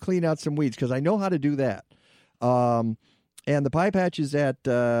to help you clean out some weeds because I know how to do that. And the Pie Patch is at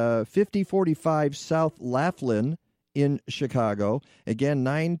 5045 South Laughlin in Chicago. Again,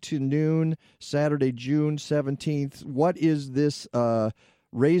 9 to noon, Saturday, June 17th. What is this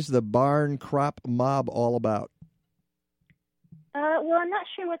Raise the Barn crop mob all about? Well, I'm not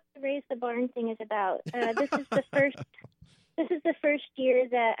sure what the Raise the Barn thing is about. This is the first. This is the first year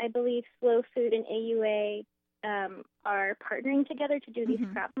that I believe Slow Food and AUA are partnering together to do these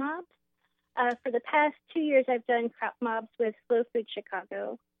crop mobs. For the past 2 years, I've done crop mobs with Slow Food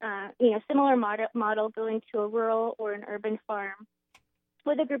Chicago. Similar model, going to a rural or an urban farm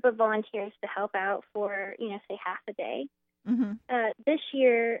with a group of volunteers to help out for, say half a day. This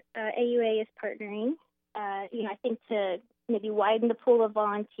year, AUA is partnering, I think to maybe widen the pool of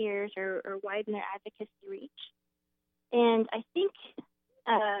volunteers or widen their advocacy reach. And I think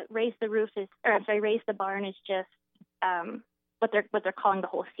Raise the Barn is just what they're calling the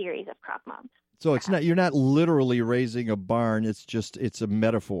whole series of crop mobs. So you're not literally raising a barn, it's a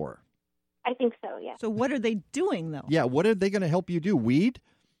metaphor. I think so, yeah. So what are they doing though? Yeah, what are they going to help you do? Weed?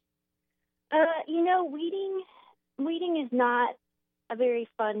 Weeding is not a very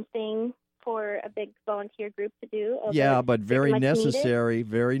fun thing for a big volunteer group to do. Yeah, but very necessary,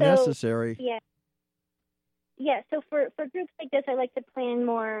 very necessary. Yeah. Yeah, so for groups like this, I like to plan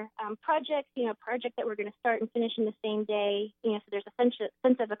more projects, project that we're going to start and finish in the same day, so there's a sense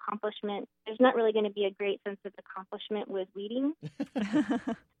of accomplishment. There's not really going to be a great sense of accomplishment with weeding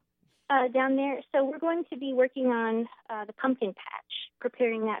down there. So we're going to be working on the pumpkin patch,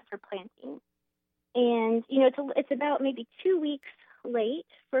 preparing that for planting. And, it's about maybe 2 weeks late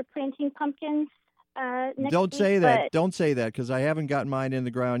for planting pumpkins next Don't week, say that. Don't say that, because I haven't gotten mine in the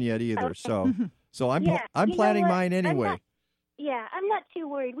ground yet either. Okay. So I'm Yeah, I'm planting what? mine anyway. I'm not too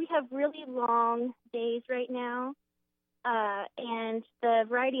worried. We have really long days right now, and the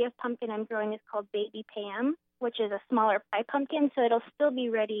variety of pumpkin I'm growing is called Baby Pam, which is a smaller pie pumpkin, so it'll still be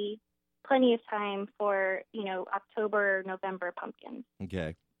ready plenty of time for, October, November pumpkins.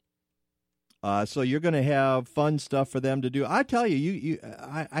 Okay. So you're going to have fun stuff for them to do. I tell you,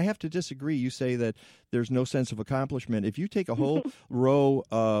 I have to disagree. You say that there's no sense of accomplishment. If you take a whole row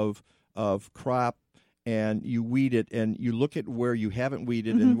of crop and you weed it and you look at where you haven't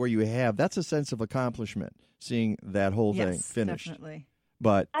weeded and where you have, that's a sense of accomplishment, seeing that whole thing finished. Definitely.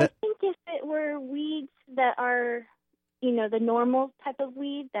 But I think if it were weeds that are, the normal type of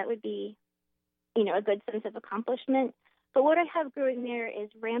weed, that would be, a good sense of accomplishment. But what I have growing there is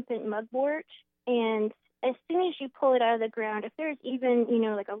rampant mugwort, and as soon as you pull it out of the ground, if there's even,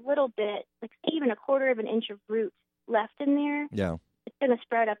 like a little bit, like even a quarter of an inch of root left in there, it's going to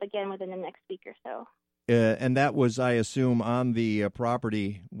sprout up again within the next week or so. And that was, I assume, on the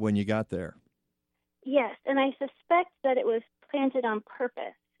property when you got there. Yes, and I suspect that it was planted on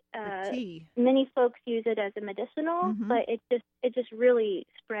purpose. Many folks use it as a medicinal, but it just really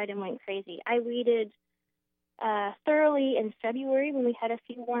spread and went crazy. I weeded thoroughly in February when we had a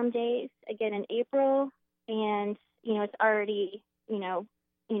few warm days, again in April, and it's already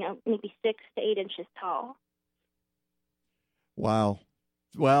maybe 6 to 8 inches tall. Wow.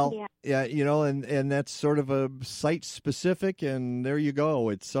 Well, yeah, and that's sort of a site specific, and there you go.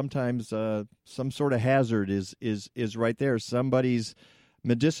 It's sometimes some sort of hazard is right there. Somebody's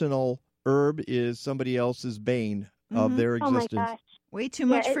medicinal herb is somebody else's bane of their existence. Oh my gosh. Way too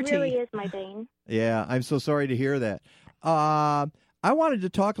much for tea. It really is my bane. Yeah, I'm so sorry to hear that. I wanted to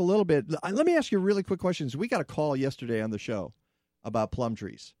talk a little bit. Let me ask you a really quick question. We got a call yesterday on the show about plum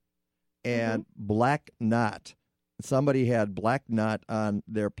trees and black knot. Somebody had black knot on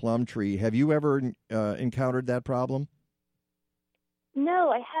their plum tree. Have you ever encountered that problem?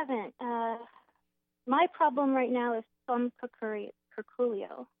 No, I haven't. My problem right now is plum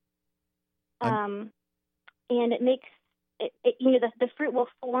curculio. And it makes the fruit will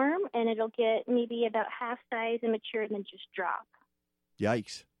form, and it'll get maybe about half size and mature, and then just drop.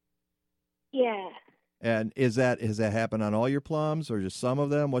 Yikes! Yeah. And has that happened on all your plums, or just some of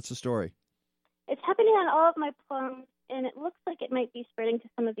them? What's the story? It's happening on all of my plums, and it looks like it might be spreading to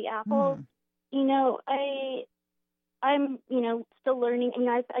some of the apples. I'm still learning.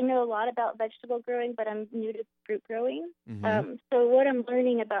 I know a lot about vegetable growing, but I'm new to fruit growing. So what I'm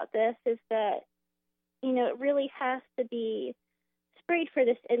learning about this is that it really has to be sprayed for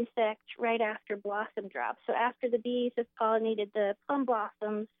this insect right after blossom drop. So after the bees have pollinated the plum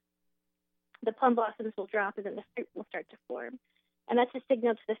blossoms will drop, and then the fruit will start to form. And that's a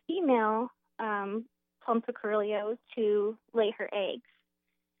signal to the female plum curculio to lay her eggs.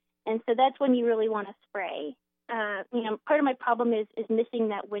 And so that's when you really want to spray. Part of my problem is missing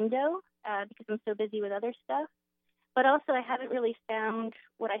that window because I'm so busy with other stuff. But also, I haven't really found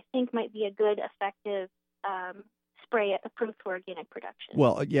what I think might be a good, effective spray approved for organic production.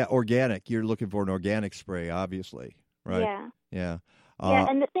 Well, yeah, organic. You're looking for an organic spray, obviously, right? Yeah. Yeah. Yeah,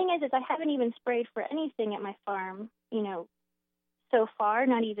 and the thing is I haven't even sprayed for anything at my farm, so far,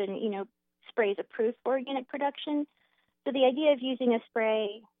 not even, sprays approved for organic production. So the idea of using a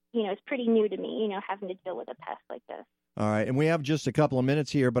spray, is pretty new to me, having to deal with a pest like this. All right, and we have just a couple of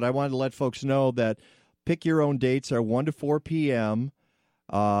minutes here, but I wanted to let folks know that Pick Your Own dates are 1 to 4 p.m.,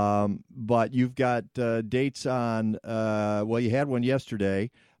 but you've got dates on, you had one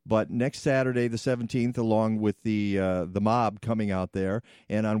yesterday, but next Saturday, the 17th, along with the mob coming out there,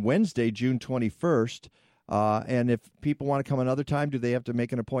 and on Wednesday, June 21st, and if people want to come another time, do they have to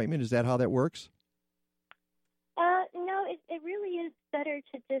make an appointment? Is that how that works? No, it really is better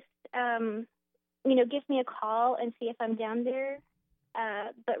to just, give me a call and see if I'm down there.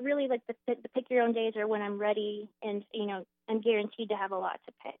 But really, like the Pick Your Own days are when I'm ready and, I'm guaranteed to have a lot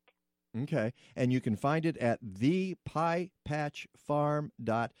to pick. Okay. And you can find it at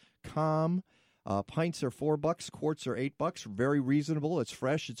thepiepatchfarm.com. Pints are $4, quarts are $8. Very reasonable. It's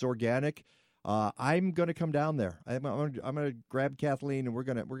fresh. It's organic. I'm going to come down there. I'm going to grab Kathleen, and we're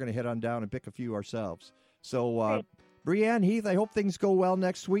going to head on down and pick a few ourselves. So, Breanne Heath, I hope things go well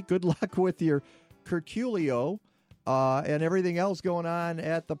next week. Good luck with your Curculio and everything else going on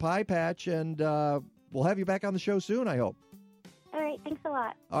at the Pie Patch, and we'll have you back on the show soon, I hope. All right, thanks a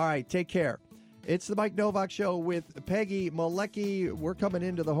lot. All right, take care. It's the Mike Novak Show with Peggy Malecki. We're coming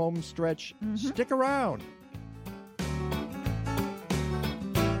into the home stretch. Stick around.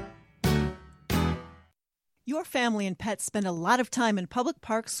 Your family and pets spend a lot of time in public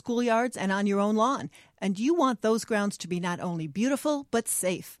parks, schoolyards, and on your own lawn, and you want those grounds to be not only beautiful, but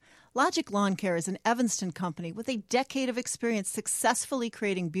safe. Logic Lawn Care is an Evanston company with a decade of experience successfully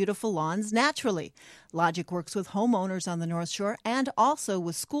creating beautiful lawns naturally. Logic works with homeowners on the North Shore and also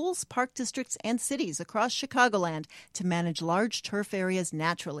with schools, park districts, and cities across Chicagoland to manage large turf areas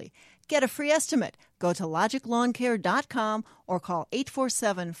naturally. Get a free estimate. Go to logiclawncare.com or call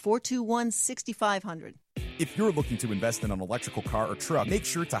 847-421-6500. If you're looking to invest in an electrical car or truck, make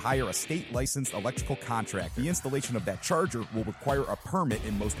sure to hire a state-licensed electrical contractor. The installation of that charger will require a permit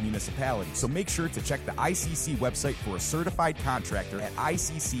in most municipalities, so make sure to check the ICC website for a certified contractor at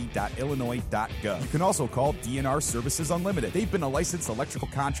icc.illinois.gov. You can also call DNR Services Unlimited. They've been a licensed electrical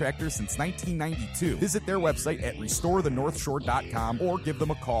contractor since 1992. Visit their website at restorethenorthshore.com or give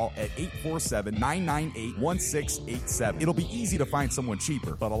them a call at 847-998-1687. It'll be easy to find someone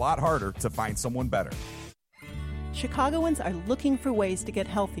cheaper, but a lot harder to find someone better. Chicagoans are looking for ways to get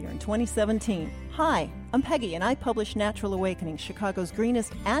healthier in 2017. Hi, I'm Peggy, and I publish Natural Awakening, Chicago's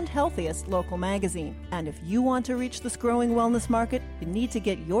greenest and healthiest local magazine. And if you want to reach this growing wellness market, you need to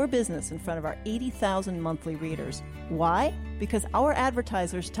get your business in front of our 80,000 monthly readers. Why? Because our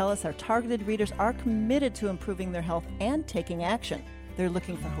advertisers tell us our targeted readers are committed to improving their health and taking action. They're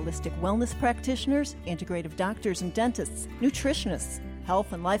looking for holistic wellness practitioners, integrative doctors and dentists, nutritionists,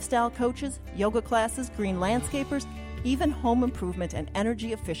 health and lifestyle coaches, yoga classes, green landscapers, even home improvement and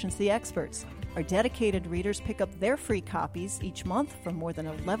energy efficiency experts. Our dedicated readers pick up their free copies each month from more than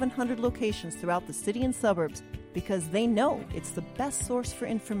 1,100 locations throughout the city and suburbs because they know it's the best source for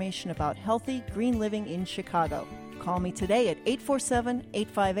information about healthy, green living in Chicago. Call me today at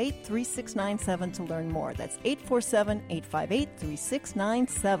 847-858-3697 to learn more. That's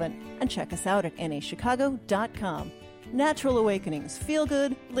 847-858-3697. And check us out at nachicago.com. Natural Awakenings. Feel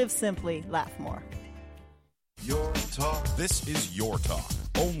good, live simply, laugh more. Your Talk. This is Your Talk,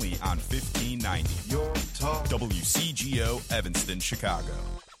 only on 1590. Your Talk. WCGO, Evanston, Chicago.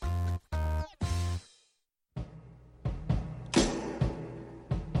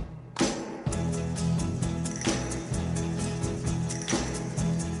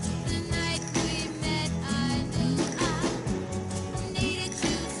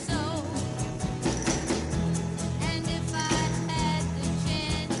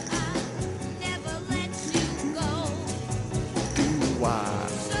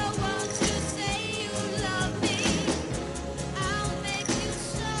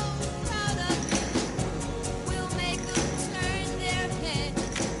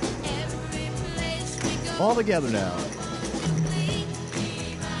 All together now.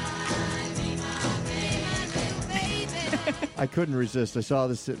 I couldn't resist. I saw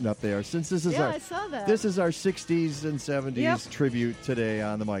this sitting up there. Since this is I saw that. This is our 60s and 70s tribute today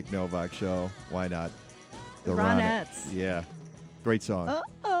on the Mike Novak Show. Why not? The Ronettes. Yeah. Great song.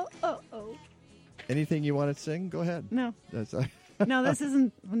 Oh. Anything you want to sing? Go ahead. No. That's No, this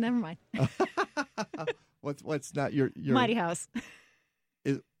isn't. Well, never mind. What's not your Mighty House.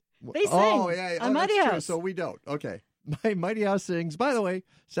 They sing. Oh, yeah. On Mighty that's House. true. So we don't. Okay. My Mighty House sings, by the way,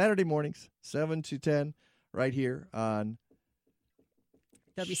 Saturday mornings, 7 to 10, right here on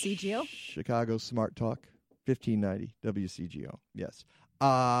WCGO. Chicago Smart Talk, 1590 WCGO. Yes.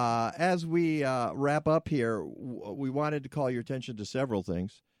 As we wrap up here, we wanted to call your attention to several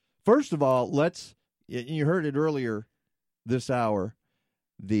things. First of all, you heard it earlier this hour,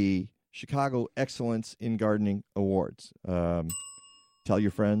 the Chicago Excellence in Gardening Awards. Tell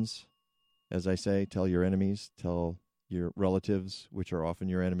your friends, as I say, tell your enemies, tell your relatives, which are often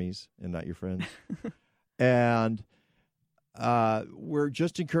your enemies and not your friends. And we're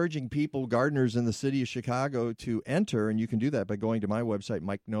just encouraging people, gardeners in the city of Chicago, to enter, and you can do that by going to my website,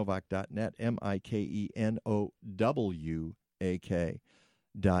 mikenovak.net,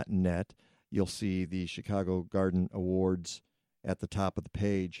 MikeNowak.net. You'll see the Chicago Garden Awards at the top of the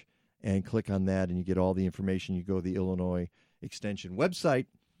page, and click on that, and you get all the information. You go to the Illinois Extension website,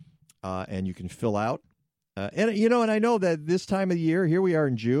 and you can fill out. And I know that this time of the year, here we are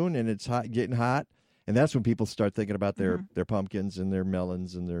in June, and it's getting hot, and that's when people start thinking about their pumpkins and their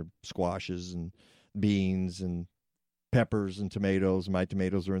melons and their squashes and beans and peppers and tomatoes. My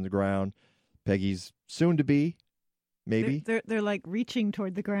tomatoes are in the ground. Peggy's soon to be, maybe. They're like reaching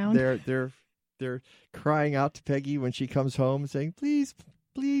toward the ground. They're crying out to Peggy when she comes home, saying, "Please,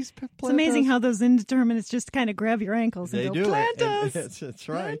 please, plant It's amazing us." how those indeterminates just kind of grab your ankles and They go, do. "Plant us." That's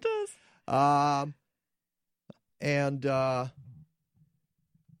right. Plant us.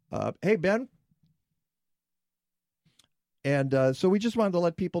 Hey, Ben. And so we just wanted to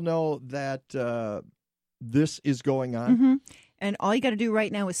let people know that this is going on. Mm-hmm. And all you got to do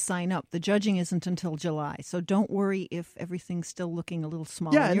right now is sign up. The judging isn't until July, so don't worry if everything's still looking a little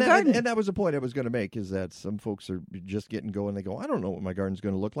small in your garden. And that was the point I was going to make, is that some folks are just getting going. They go, I don't know what my garden's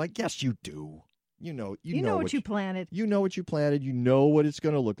going to look like. Yes, you do. You know what you planted. You know what you planted. You know what it's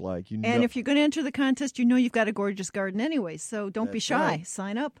going to look like. And if you're going to enter the contest, you know you've got a gorgeous garden anyway, so don't be That's shy. right.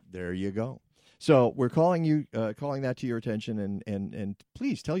 Sign up. There you go. So we're calling that to your attention, and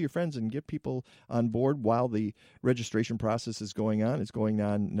please tell your friends and get people on board while the registration process is going on. It's going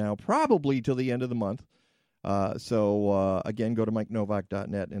on now probably till the end of the month. So again, go to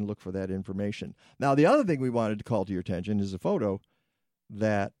MikeNovak.net and look for that information. Now, the other thing we wanted to call to your attention is a photo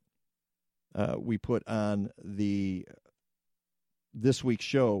that we put on the This Week's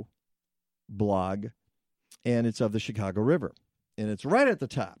Show blog, and it's of the Chicago River, and it's right at the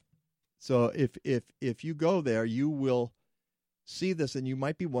top. So if you go there, you will see this, and you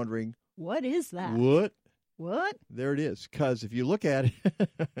might be wondering, what is that? What? There it is. Because if you look at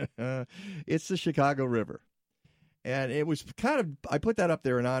it, it's the Chicago River. And it was I put that up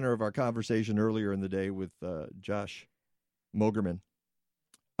there in honor of our conversation earlier in the day with Josh Mogerman.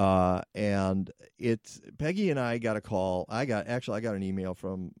 And Peggy and I got a call. I got an email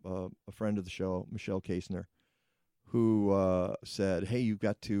from a friend of the show, Michelle Kasner, who said, hey, you've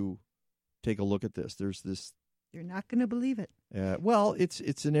got to take a look at this. There's this. You're not going to believe it. Well,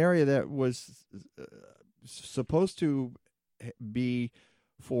 it's an area that was supposed to be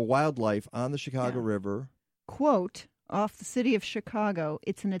for wildlife on the Chicago River. Quote, off the city of Chicago,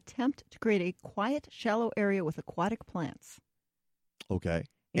 it's an attempt to create a quiet, shallow area with aquatic plants. Okay.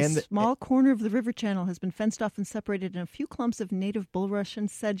 A small corner of the river channel has been fenced off and separated, and a few clumps of native bulrush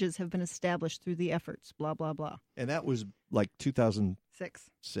and sedges have been established through the efforts, blah, blah, blah. And that was like 2006.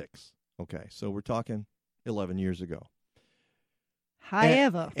 Okay, so we're talking 11 years ago.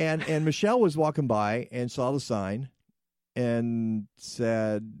 However. And Michelle was walking by and saw the sign and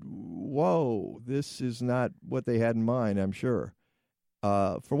said, whoa, this is not what they had in mind, I'm sure.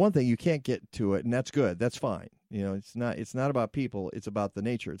 For one thing, you can't get to it, and that's good. That's fine. You know, it's not about people. It's about the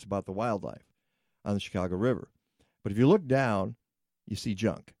nature. It's about the wildlife on the Chicago River. But if you look down, you see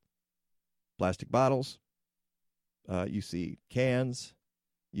junk. Plastic bottles. You see cans.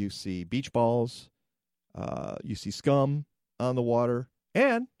 You see beach balls. You see scum on the water.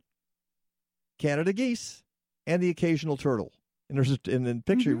 And Canada geese and the occasional turtle. And there's a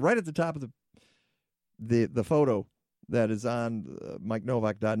picture right at the top of the photo that is on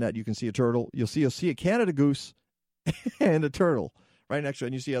MikeNovak.net. You can see a turtle. You'll see a Canada goose and a turtle right next to it.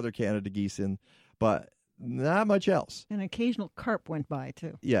 And you see other Canada geese but not much else. An occasional carp went by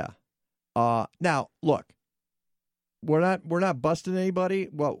too. Yeah. Now look, we're not busting anybody.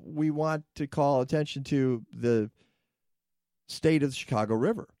 What we want to call attention to the state of the Chicago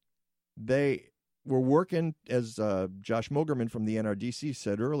River. They were working, as Josh Mogerman from the NRDC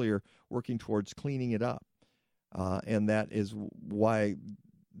said earlier, working towards cleaning it up. And that is why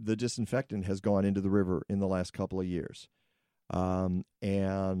the disinfectant has gone into the river in the last couple of years. And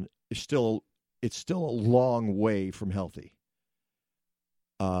it's still a long way from healthy.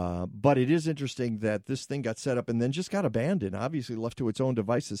 But it is interesting that this thing got set up and then just got abandoned, obviously left to its own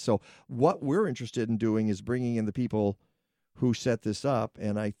devices. So what we're interested in doing is bringing in the people who set this up.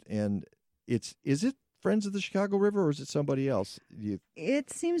 And is it Friends of the Chicago River, or is it somebody else? It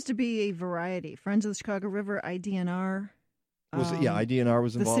seems to be a variety. Friends of the Chicago River, IDNR. IDNR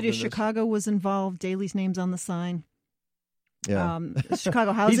was involved. The city of in Chicago was involved. Daly's name's on the sign. Yeah.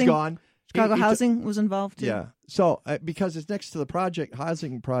 Chicago Housing. He's gone. Chicago Housing was involved too. Yeah. So because it's next to the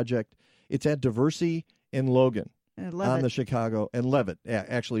housing project, it's at Diversey and Logan on the Chicago and Levitt. Yeah,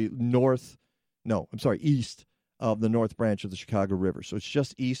 actually east of the North Branch of the Chicago River. So it's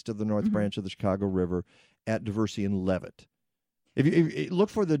just east of the North Branch of the Chicago River at Diversey and Levitt. If you look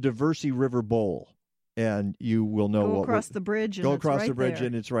for the Diversey River Bowl, and you will know Go across the bridge,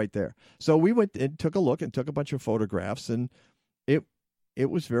 and it's right there. So we went and took a look and took a bunch of photographs, and it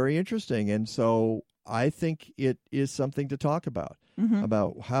was very interesting. And so I think it is something to talk about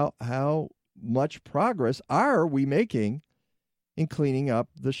how much progress are we making in cleaning up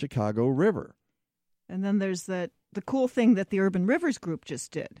the Chicago River. And then there's the cool thing that the Urban Rivers Group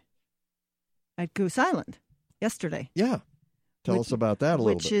just did at Goose Island yesterday. Yeah. Tell us about that a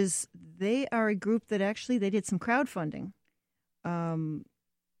little bit. Which is, they are a group that actually, they did some crowdfunding.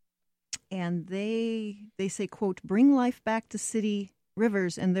 And they say, quote, bring life back to city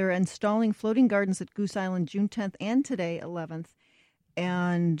rivers. And they're installing floating gardens at Goose Island June 10th and today, 11th.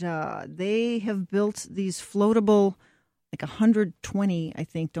 And they have built these floatable, like 120, I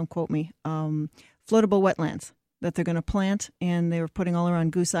think, don't quote me, floatable wetlands that they're going to plant. And they're putting all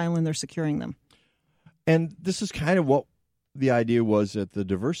around Goose Island. They're securing them. And this is kind of what the idea was at the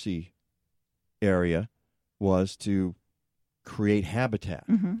Diversey area, was to create habitat.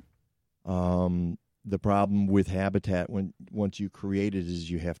 Mm-hmm. The problem with habitat, once you create it,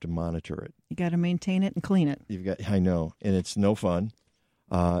 is you have to monitor it. You got to maintain it and clean it. I know, and it's no fun,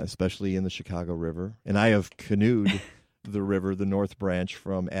 especially in the Chicago River. And I have canoed the river, the North Branch,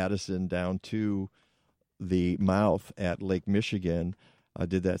 from Addison down to the mouth at Lake Michigan. I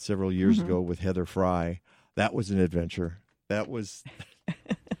did that several years ago with Heather Fry. That was an adventure. That was,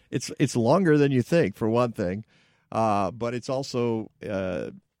 it's longer than you think, for one thing, but it's also,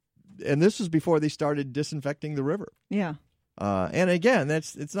 and this was before they started disinfecting the river. Yeah. And again,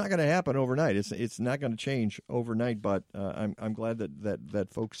 it's not going to happen overnight. It's not going to change overnight. But I'm glad that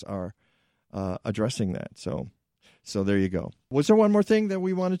folks are addressing that. So there you go. Was there one more thing that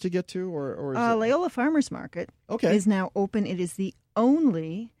we wanted to get to, or is Loyola Farmers Market okay. is now open. It is the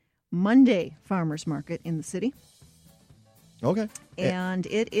only Monday farmers market in the city. Okay. And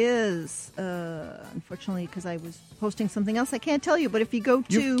it is, unfortunately, because I was posting something else, I can't tell you. But if you go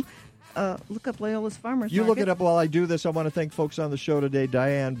to look up Loyola's Farmers Market. You look it up while I do this. I want to thank folks on the show today.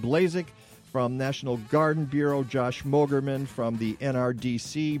 Diane Blazek from National Garden Bureau, Josh Mogerman from the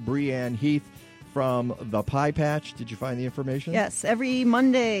NRDC, Breanne Heath from the Pie Patch. Did you find the information? Yes, every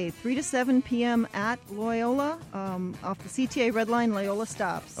Monday, 3 to 7 p.m. at Loyola, off the CTA Red Line, Loyola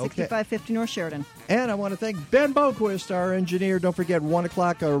stops, 6550 North Sheridan. And I want to thank Ben Boquist, our engineer. Don't forget, 1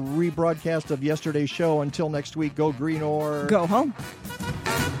 o'clock, a rebroadcast of yesterday's show. Until next week, go green or... go home.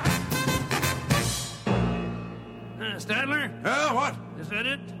 Stadler? What? Is that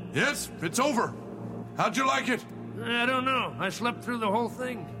it? Yes, it's over. How'd you like it? I don't know. I slept through the whole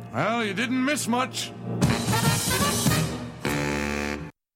thing. Well, you didn't miss much.